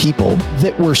wonderful people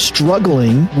that were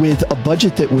struggling with a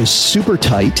budget that was super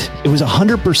tight. It was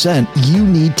 100% you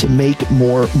need to make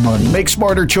more money. Make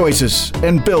smarter choices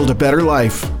and build a better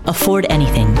life. Afford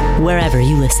Anything, wherever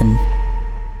you listen.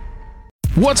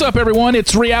 What's up, everyone?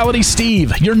 It's Reality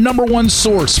Steve, your number one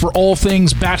source for all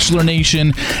things Bachelor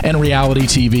Nation and reality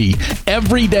TV.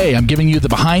 Every day, I'm giving you the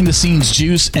behind-the-scenes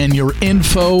juice and your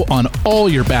info on all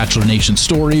your Bachelor Nation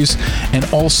stories, and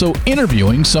also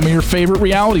interviewing some of your favorite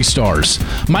reality stars.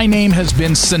 My name has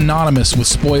been synonymous with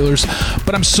spoilers,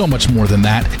 but I'm so much more than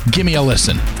that. Give me a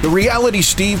listen. The Reality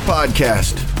Steve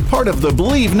Podcast, part of the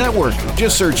Believe Network.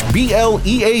 Just search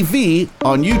BLEAV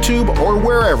on YouTube or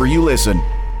wherever you listen.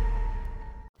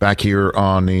 Back here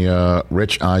on the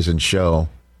Rich Eisen Show,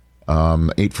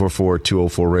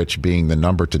 844-204-RICH being the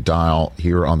number to dial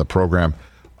here on the program.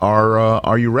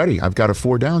 Are you ready? I've got a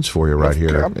four downs for you right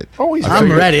here.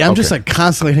 I'm ready. I'm just like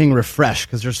constantly hitting refresh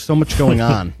because there's so much going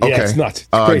on. Okay. Yeah, it's nuts.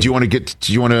 Do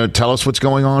you want to tell us what's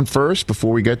going on first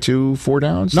before we get to four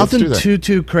downs? Nothing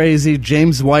too crazy.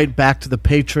 James White back to the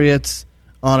Patriots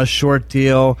on a short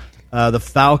deal. The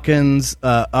Falcons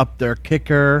up their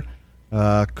kicker.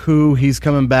 Koo, he's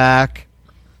coming back.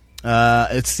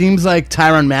 It seems like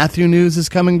Tyrann Mathieu news is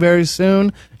coming very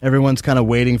soon. Everyone's kind of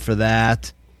waiting for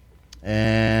that.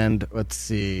 And let's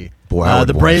see. Boy,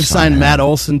 the Braves signed Matt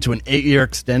Olson to an 8-year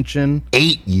extension.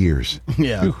 8 years.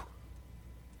 Yeah. Whew.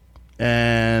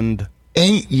 And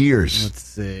 8 years. let's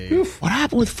see. What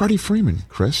happened with Freddie Freeman,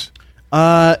 Chris?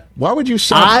 Why would you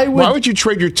sign? Why would you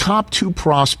trade your top 2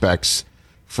 prospects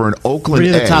for an Oakland 3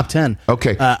 of the A? top 10.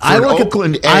 Okay. I look at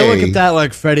that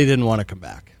like Freddie didn't want to come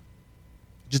back.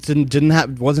 Just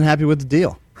wasn't happy with the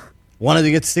deal. Wanted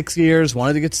to get 6 years,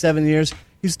 wanted to get 7 years.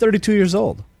 He's 32 years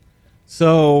old.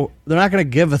 So they're not going to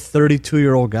give a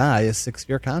 32-year-old guy a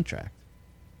 6-year contract.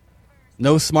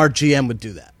 No smart GM would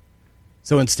do that.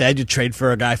 So instead, you trade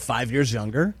for a guy 5 years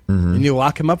younger, and you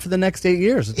lock him up for the next 8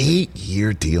 years.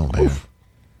 8-year deal, man. Oof.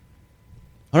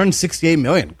 $168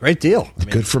 million. Great deal.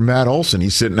 Good for Matt Olson.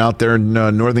 He's sitting out there in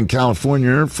Northern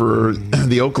California for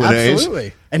the Oakland A's.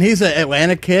 Absolutely. And he's an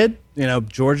Atlanta kid,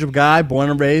 Georgia guy, born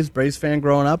and raised, Braves fan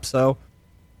growing up. So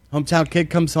hometown kid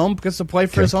comes home, gets to play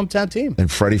for his hometown team.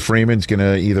 And Freddie Freeman's going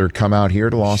to either come out here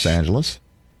to Los Angeles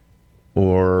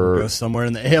or go somewhere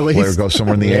in the AL East. Or go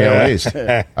somewhere in the AL East.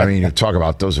 I mean, you talk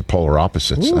about those are polar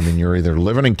opposites. Oof. I mean, you're either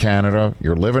living in Canada,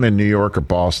 you're living in New York or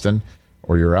Boston,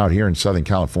 or you're out here in Southern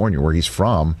California where he's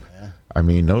from. Yeah. I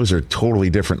mean, those are totally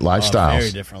different lifestyles.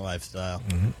 Very different lifestyle.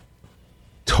 Mm-hmm.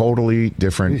 Totally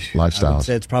different lifestyles. I would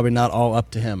say it's probably not all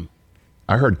up to him.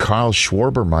 I heard Kyle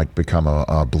Schwarber might become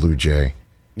a Blue Jay.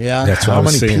 Yeah. That's how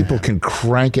many people can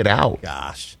crank it out?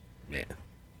 Gosh. Man.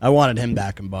 I wanted him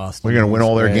back in Boston. We're going to win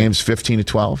all their games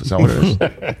 15-12? Is that what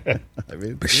it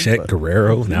is? Bichette,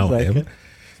 Guerrero, now him.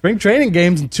 Spring training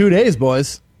games in 2 days,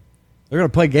 boys. They're going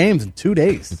to play games in 2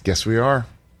 days. Guess we are.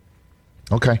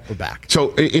 Okay. We're back.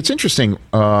 So it's interesting,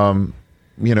 who's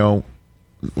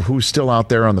still out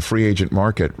there on the free agent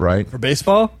market, right? For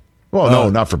baseball? Well, no,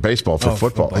 not for baseball, for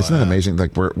football. Isn't that amazing?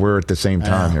 Like we're at the same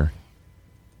time here.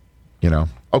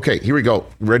 Okay, here we go.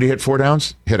 Ready to hit 4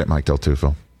 downs? Hit it, Mike Del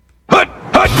Tufo. 4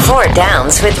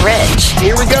 downs with Rich.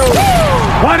 Here we go.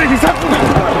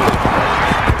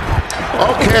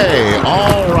 Okay,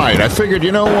 all right. I figured,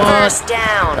 you know what? First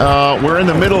down. We're in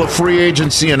the middle of free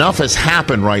agency. Enough has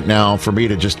happened right now for me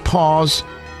to just pause,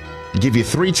 give you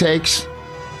 3 takes,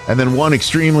 and then one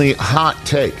extremely hot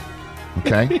take.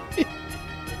 Okay?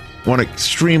 One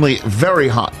extremely very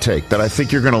hot take that I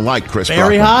think you're going to like, Chris.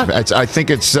 Very Brockman. hot? I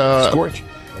think it's Scorch.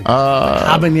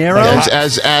 Habanero?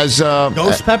 As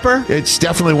Ghost pepper? It's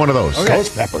definitely one of those. Okay.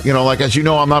 Ghost pepper. As you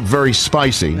know, I'm not very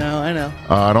spicy. No, I know.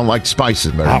 I don't like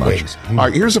spices very much. Wings. All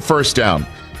right, here's a first down.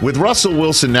 With Russell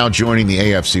Wilson now joining the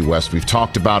AFC West, we've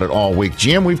talked about it all week.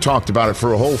 Jim, we've talked about it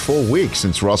for a whole full week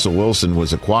since Russell Wilson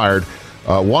was acquired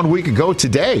 1 week ago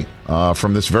today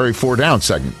from this very 4 down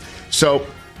segment. So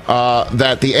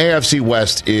that the AFC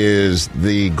West is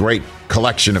the great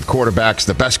collection of quarterbacks,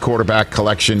 the best quarterback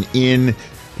collection in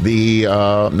the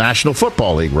National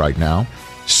Football League right now.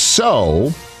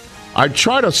 So I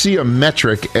try to see a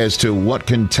metric as to what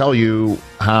can tell you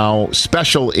how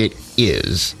special it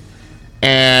is.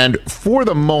 And for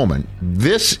the moment,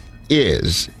 this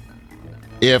is,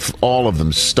 if all of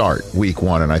them start week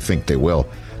 1, and I think they will,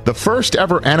 the first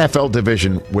ever NFL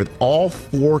division with all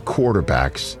 4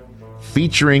 quarterbacks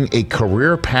featuring a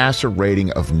career passer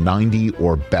rating of 90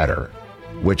 or better,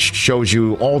 which shows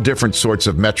you all different sorts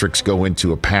of metrics go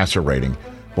into a passer rating.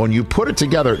 When you put it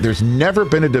together, there's never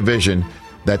been a division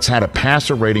that's had a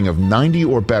passer rating of 90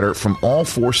 or better from all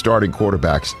 4 starting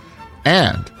quarterbacks.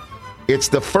 And it's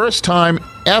the first time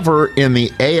ever in the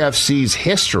AFC's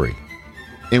history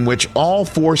in which all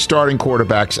 4 starting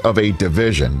quarterbacks of a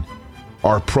division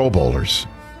are Pro Bowlers.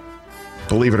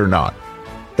 Believe it or not.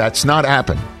 That's not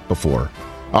happened before.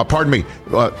 Pardon me.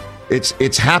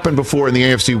 It's happened before in the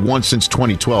AFC once since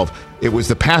 2012. It was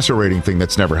the passer rating thing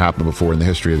that's never happened before in the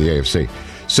history of the AFC.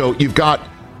 So you've got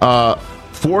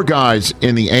 4 guys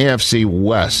in the AFC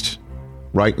West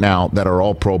right now that are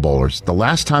all Pro Bowlers. The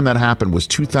last time that happened was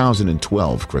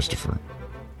 2012, Christopher,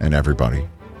 and everybody.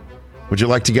 Would you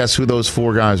like to guess who those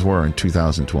 4 guys were in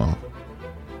 2012?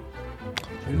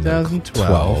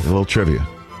 2012. A little trivia.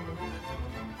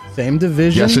 Same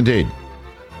division? Yes, indeed.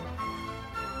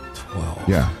 12.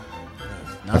 Yeah.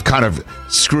 I've kind of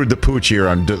screwed the pooch here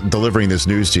on delivering this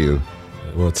news to you.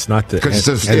 Well, it's not the because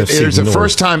it's the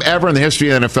first time ever in the history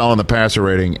of the NFL in the passer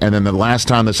rating, and then the last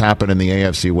time this happened in the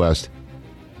AFC West,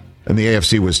 and the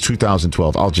AFC was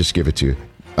 2012. I'll just give it to you.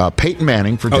 Peyton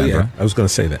Manning for Denver. Oh, yeah. I was going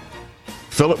to say that.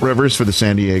 Phillip Rivers for the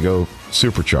San Diego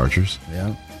Superchargers.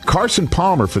 Yeah. Carson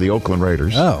Palmer for the Oakland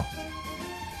Raiders. Oh.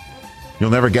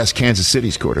 You'll never guess Kansas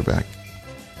City's quarterback.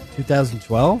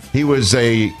 2012? He was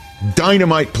a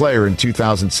dynamite player in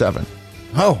 2007.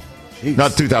 Oh, geez.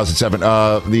 Not 2007.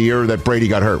 The year that Brady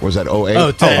got hurt. Was that 08?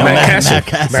 Oh, Matt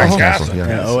Castle.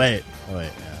 Yeah. 08.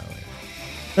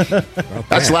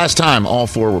 That's the last time all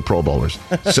 4 were Pro Bowlers.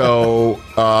 So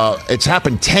it's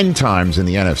happened 10 times in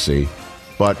the NFC.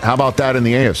 But how about that in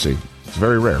the AFC? It's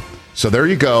very rare. So there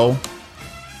you go.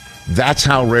 That's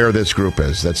how rare this group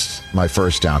is. That's my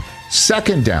first down.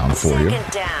 Second down for you.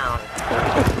 Second down.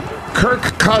 Kirk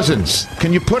Cousins.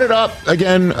 Can you put it up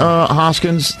again,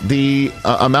 Hoskins? The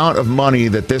amount of money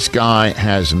that this guy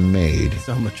has made.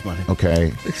 So much money.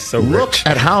 Okay. So look rich.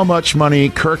 at how much money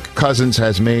Kirk Cousins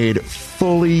has made,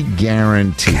 fully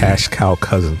guaranteed. Cash cow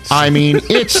Cousins. I mean,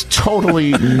 it's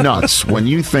totally nuts when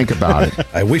you think about it.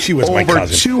 I wish he was my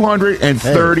cousin. Over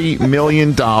 $230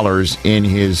 million in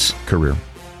his career.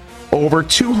 Over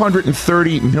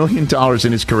 $230 million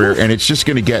in his career, and it's just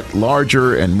going to get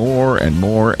larger and more and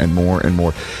more and more and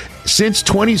more. Since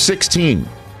 2016,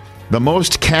 the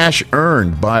most cash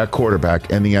earned by a quarterback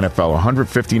in the NFL,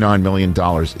 $159 million,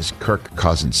 is Kirk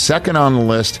Cousins. Second on the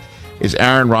list is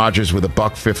Aaron Rodgers with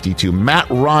 $152. Matt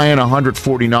Ryan,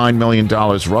 $149 million.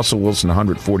 Russell Wilson,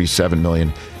 $147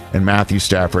 million. And Matthew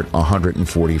Stafford,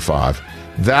 $145.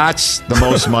 That's the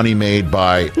most money made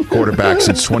by quarterbacks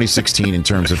since 2016 in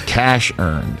terms of cash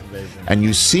earned. And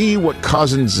you see what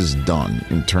Cousins has done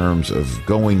in terms of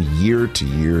going year to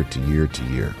year to year to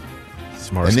year.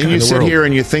 Smartest And then you sit world. here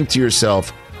and you think to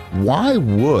yourself, why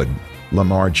would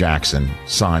Lamar Jackson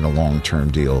sign a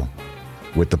long-term deal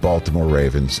with the Baltimore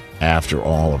Ravens after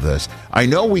all of this? I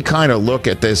know we kind of look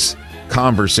at this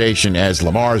conversation as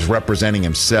Lamar's representing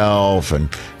himself, and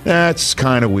that's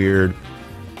kind of weird.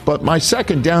 But my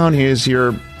second down is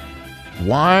here,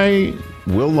 why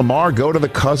will Lamar go to the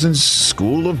Cousins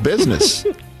School of Business?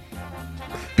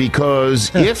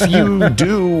 Because if you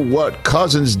do what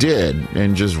Cousins did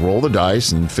and just roll the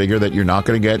dice and figure that you're not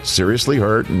going to get seriously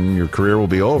hurt and your career will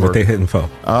be over. What they hit and fall.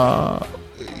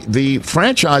 The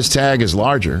franchise tag is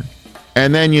larger.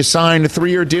 And then you sign a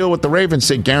 3-year deal with the Ravens,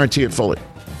 say guarantee it fully.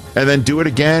 And then do it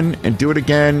again and do it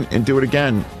again and do it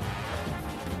again.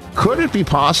 Could it be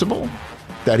possible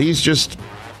that he's just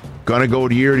going to go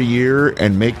year to year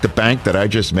and make the bank that I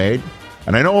just made?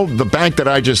 And I know the bank that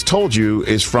I just told you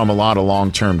is from a lot of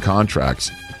long-term contracts.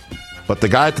 But the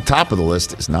guy at the top of the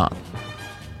list is not.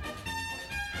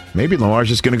 Maybe Lamar's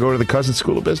just going to go to the Cousins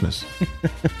School of Business.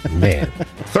 Man.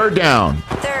 Third down.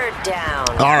 Third down.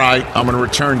 All right, I'm going to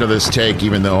return to this take,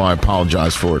 even though I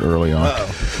apologize for it early on.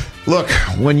 Look,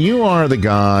 when you are the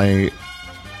guy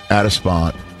at a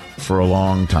spot for a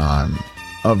long time,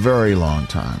 a very long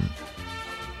time,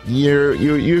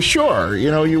 you're sure,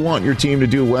 you want your team to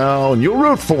do well, and you'll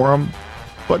root for them,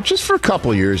 but just for a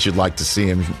couple of years, you'd like to see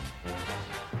him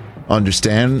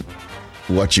understand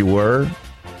what you were,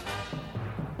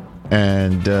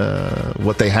 and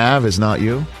what they have is not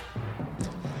you.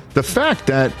 The fact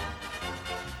that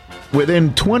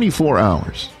within 24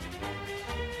 hours,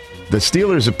 the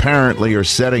Steelers apparently are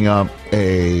setting up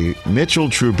a Mitchell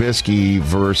Trubisky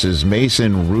versus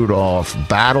Mason Rudolph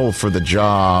battle for the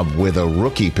job with a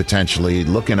rookie potentially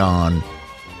looking on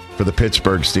for the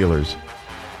Pittsburgh Steelers.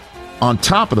 On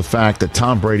top of the fact that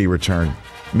Tom Brady returned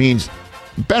means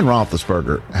Ben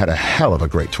Roethlisberger had a hell of a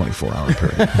great 24-hour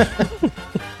period.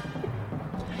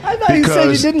 I thought you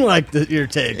said you didn't like your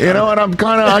take. You know what? I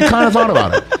kind of thought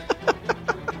about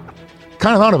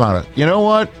it. You know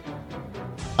what?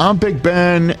 I'm Big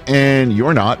Ben, and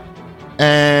you're not.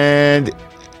 And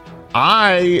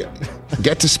I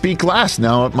get to speak last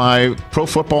now at my Pro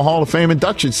Football Hall of Fame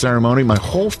induction ceremony. My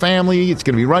whole family, it's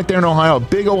going to be right there in Ohio. A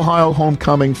big Ohio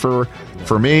homecoming for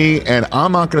me. And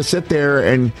I'm not going to sit there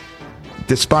and,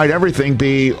 despite everything,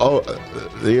 be, by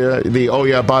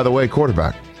the way,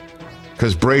 quarterback.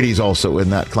 Because Brady's also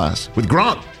in that class. With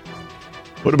Gronk.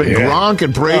 Would have been Gronk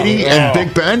and Brady and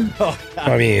Big Ben.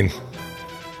 I mean...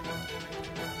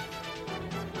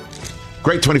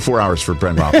 Great 24 hours for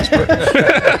Ben Roethlisberger.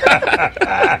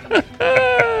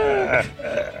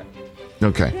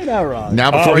 Okay. You're not wrong.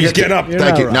 Now, before I get up.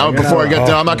 Thank you. Now, before I get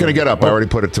down, I'm not going to get up. I already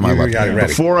put it to my left. Got it ready.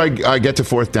 Before I get to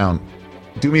fourth down,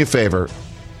 do me a favor.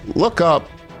 Look up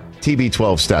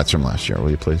TB12 stats from last year,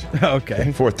 will you please?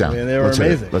 Okay. Fourth down. Yeah, they were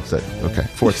amazing. Let's say. Okay.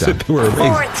 Fourth down.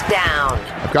 Fourth down.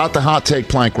 I've got the hot take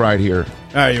plank right here.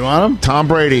 All right, you want him? Tom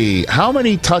Brady, how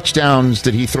many touchdowns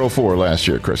did he throw for last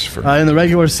year, Christopher? In the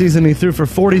regular season, he threw for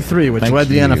 43, which led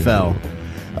the NFL.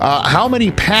 How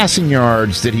many passing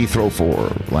yards did he throw for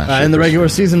last year? In the regular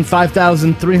season,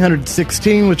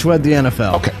 5,316, which led the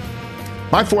NFL. Okay.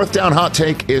 My fourth down hot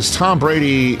take is Tom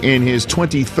Brady in his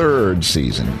 23rd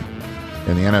season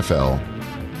in the NFL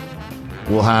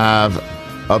will have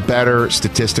a better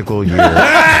statistical year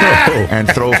and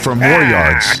throw for more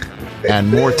yards and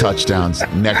more touchdowns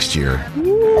next year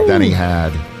than he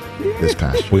had this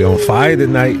past year. We on fire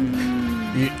tonight.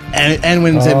 And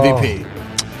wins MVP.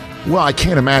 Well, I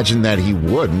can't imagine that he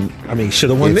wouldn't. I mean, he should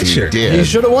have won this year. He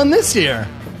should have won this year.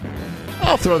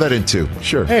 I'll throw that in too.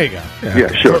 Sure. There you go.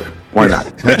 Yeah, sure. Why not?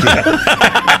 Thank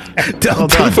you.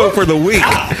 Don't vote for the week.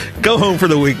 Go home for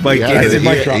the week, Mike.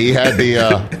 He had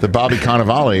the Bobby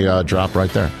Cannavale drop right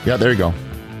there. Yeah, there you go.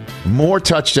 More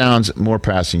touchdowns, more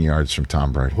passing yards from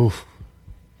Tom Brady. Oof.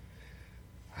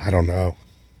 I don't know.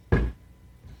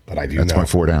 But I do That's know. my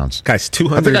 4 downs. Guys,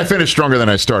 I think I finished stronger than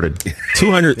I started.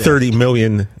 $230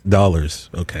 million.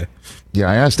 Okay. Yeah,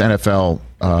 I asked NFL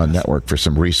Network for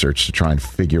some research to try and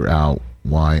figure out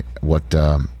what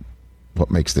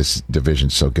makes this division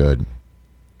so good.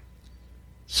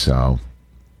 So,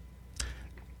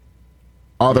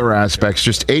 other aspects,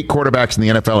 just 8 quarterbacks in the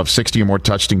NFL have 60 or more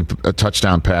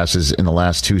touchdown passes in the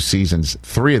last 2 seasons.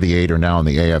 3 of the 8 are now in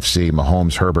the AFC,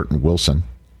 Mahomes, Herbert, and Wilson.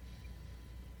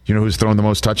 You know who's thrown the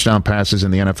most touchdown passes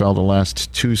in the NFL the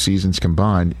last 2 seasons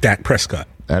combined? Dak Prescott.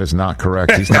 That is not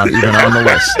correct. He's not even on the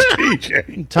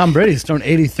list. Tom Brady's thrown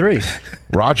 83.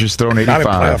 Rodgers thrown 85. Not in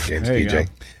playoff games, PJ.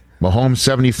 Mahomes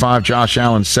 75, Josh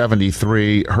Allen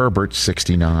 73, Herbert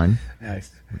 69.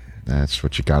 Nice. That's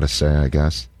what you got to say, I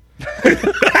guess. 12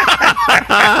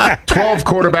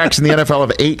 quarterbacks in the NFL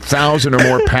have 8,000 or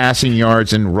more passing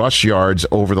yards and rush yards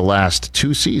over the last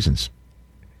 2 seasons.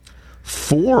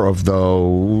 4 of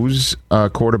those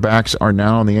quarterbacks are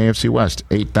now in the AFC West.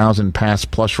 8,000 pass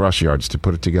plus rush yards to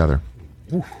put it together.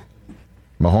 Oof.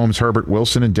 Mahomes, Herbert,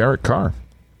 Wilson, and Derek Carr.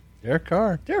 Derek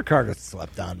Carr gets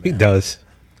slept on, man. He does.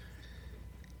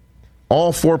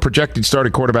 All 4 projected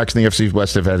starting quarterbacks in the AFC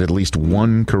West have had at least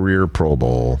one career Pro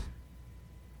Bowl.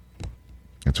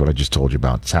 That's what I just told you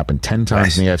about. It's happened 10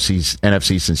 times in the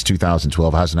NFC since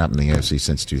 2012. It hasn't happened in the AFC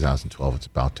since 2012. It's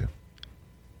about to.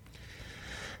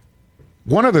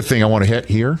 One other thing I want to hit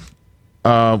here.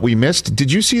 We missed.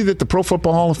 Did you see that the Pro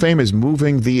Football Hall of Fame is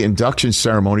moving the induction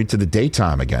ceremony to the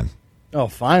daytime again? Oh,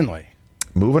 finally.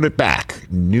 Moving it back.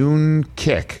 Noon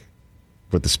kick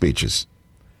with the speeches.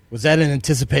 Was that in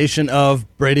anticipation of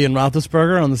Brady and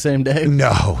Roethlisberger on the same day?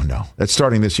 No. That's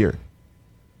starting this year.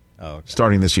 Oh, okay.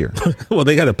 Starting this year. Well,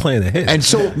 they got to plan ahead. And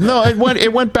so, no,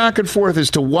 it went back and forth as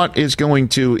to what is going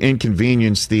to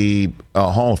inconvenience the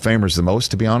Hall of Famers the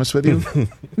most, to be honest with you.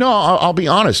 No, I'll be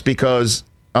honest, because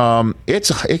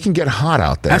it can get hot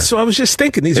out there. That's what I was just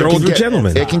thinking. These are older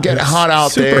gentlemen. It can get hot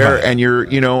out there, hot. And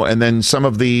and then some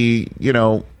of the,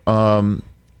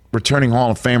 returning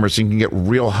Hall of Famers, you can get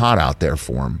real hot out there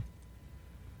for them.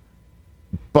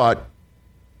 But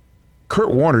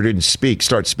Kurt Warner didn't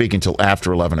start speaking until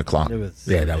after 11 o'clock.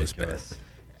 That was bad.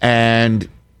 And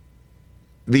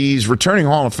these returning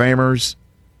Hall of Famers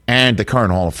and the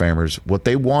current Hall of Famers, what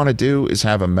they want to do is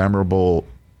have a memorable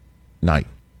night.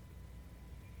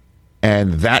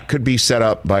 And that could be set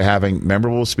up by having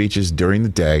memorable speeches during the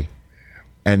day.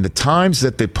 And the times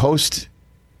that the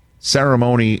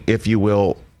post-ceremony, if you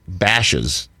will,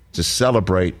 bashes to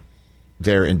celebrate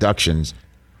their inductions,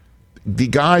 the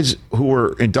guys who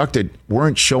were inducted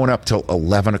weren't showing up till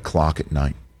 11 o'clock at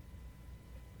night.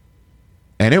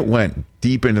 And it went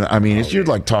deep into, you're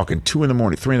like talking 2 in the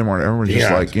morning, 3 in the morning. Everyone's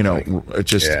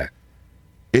just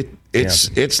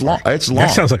it's long. It's long.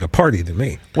 That sounds like a party to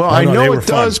me. Well, I know it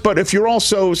does, but if you're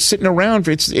also sitting around,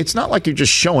 it's not like you're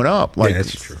just showing up. Like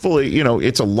that's true. Fully,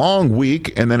 it's a long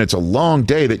week, and then it's a long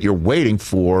day that you're waiting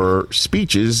for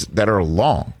speeches that are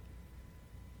long.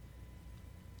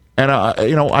 And,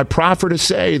 I proffer to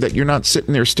say that you're not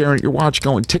sitting there staring at your watch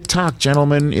going, tick-tock,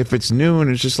 gentlemen. If it's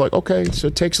noon, it's just like, okay, so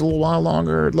it takes a little while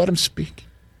longer. Let him speak.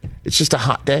 It's just a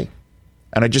hot day.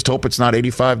 And I just hope it's not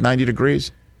 85, 90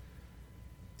 degrees.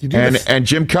 And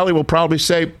Jim Kelly will probably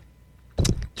say,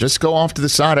 just go off to the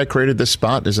side. I created this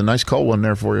spot. There's a nice cold one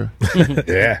there for you.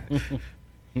 Yeah.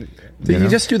 Did you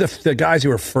just do the guys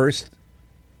who are first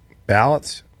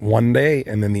ballots one day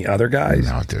and then the other guys?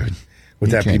 No, dude.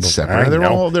 With that people,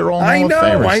 they're all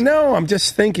I know. I'm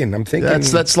just thinking. That's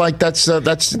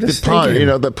the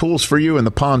pond. The pool's for you and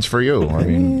the pond's for you. I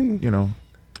mean. Yeah.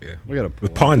 We got the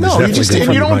pond. No,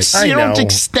 you don't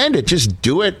extend it. Just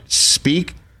do it.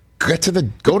 Speak. Go to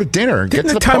dinner. Get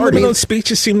to the time party. Of those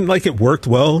speeches seemed like it worked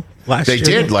well last year. They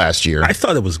did last year. I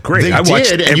thought it was great. I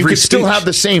did, and you could still have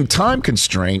the same time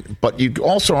constraint, but you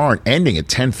also aren't ending at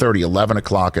 10:30, 11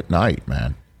 o'clock at night,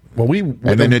 man. Well,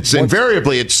 then it's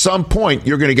invariably at some point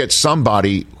you're going to get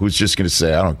somebody who's just going to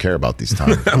say, "I don't care about these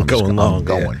times. I'm going. I'm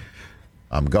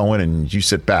going, and you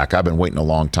sit back. I've been waiting a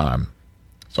long time."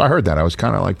 So I heard that. I was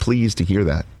kind of like pleased to hear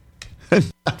that,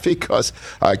 because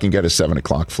I can get a 7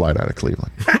 o'clock flight out of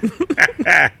Cleveland,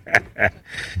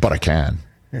 but I can.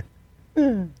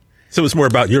 So it's more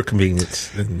about your convenience.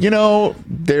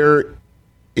 There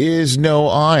is no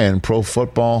I in Pro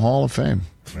Football Hall of Fame.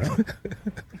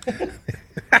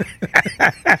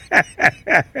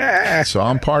 So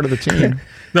I'm part of the team.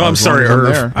 No, I'm sorry,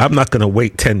 Irv. I'm not going to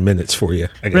wait 10 minutes for you.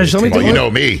 Rich, you know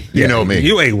me. You know me.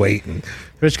 You ain't waiting.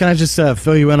 Rich, can I just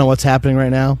fill you in on what's happening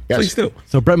right now? Yes. Please do.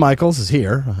 So Brett Michaels is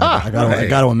here. I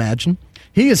got to imagine.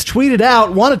 He has tweeted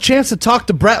out, want a chance to talk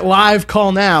to Brett live,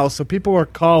 call now. So people are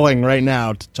calling right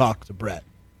now to talk to Brett.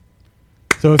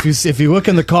 So if you look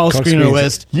in the call screener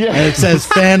list and it says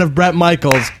fan of Brett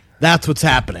Michaels, that's what's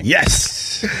happening.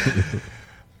 Yes.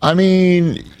 I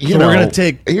mean, we're going to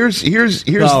take. Here's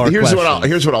what I'll say.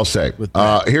 Here's what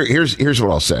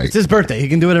I'll say. It's his birthday. He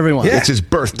can do whatever he wants. Yeah, it's his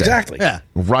birthday. Exactly. Yeah.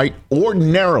 Right.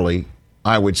 Ordinarily,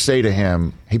 I would say to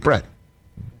him, "Hey, Brett,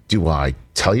 do I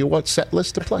tell you what set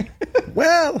list to play?"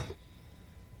 Well,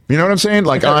 you know what I'm saying?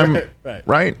 Like I'm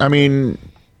right. I mean,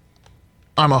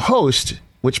 I'm a host,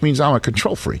 which means I'm a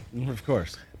control freak. Of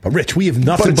course. But Rich, we have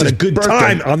nothing but a good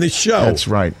time on this show. That's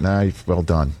right. Well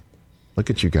done. Look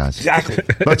at you guys. Exactly.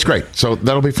 That's great. So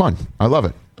that'll be fun. I love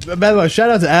it. By the way, shout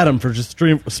out to Adam for just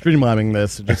streamlining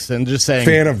this and just saying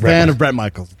fan of Brett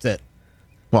Michaels. That's it.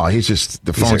 Well,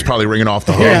 the phone's probably ringing off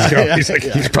the hook.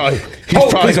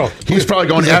 He's probably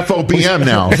going FOBM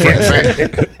now.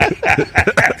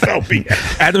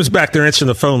 Adam's back there answering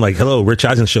the phone like, hello, Rich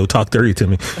Eisen show, talk dirty to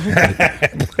me.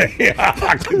 Good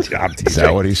job, Is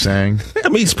that what he's saying? I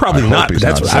mean, he's probably not, but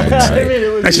that's what I would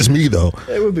say. That's just me, though.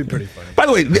 It would be pretty funny. By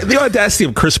the way, the audacity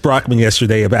of Chris Brockman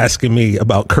yesterday of asking me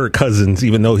about Kirk Cousins,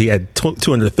 even though he had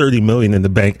 $230 million in the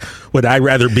bank, would I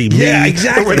rather be me? Yeah,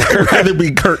 exactly. Or would I rather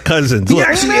be Kirk Cousins? He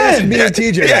actually asked me and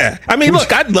TJ. Yeah. I mean,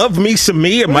 look, I'd love me some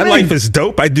me, and my life is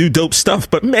dope. I do dope stuff,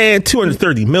 but man,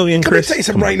 $230 million, Chris. Let me tell you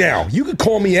something right now. You could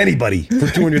call me anybody for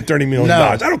 $230 million. No,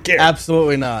 I don't care.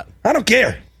 Absolutely not. I don't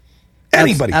care.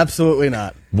 Anybody. Absolutely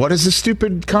not. What is the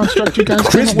stupid construct you guys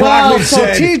Chris came up Well, Brockman so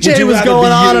said, TJ was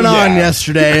going on and on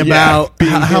yesterday about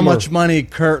being how him much money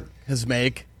Kurt has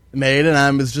made, and I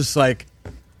was just like,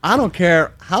 I don't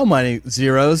care how many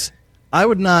zeros. I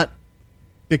would not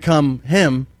become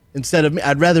him instead of me.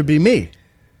 I'd rather be me.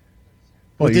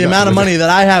 With the amount of money that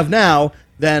I have now,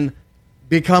 than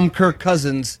become Kirk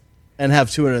Cousins and have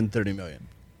 $230 million.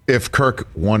 If Kirk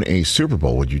won a Super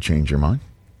Bowl, would you change your mind?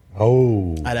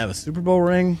 Oh. I'd have a Super Bowl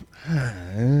ring.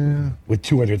 With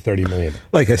 $230 million.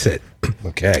 Like I said,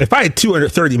 okay. If I had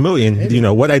 $230 million, you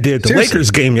know, what I did at the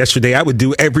Lakers game yesterday, I would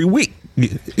do every week.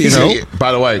 You know?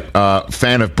 By the way,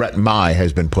 fan of Brett Mai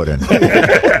has been put in.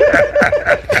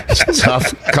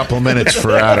 Tough couple minutes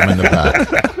for Adam in the back.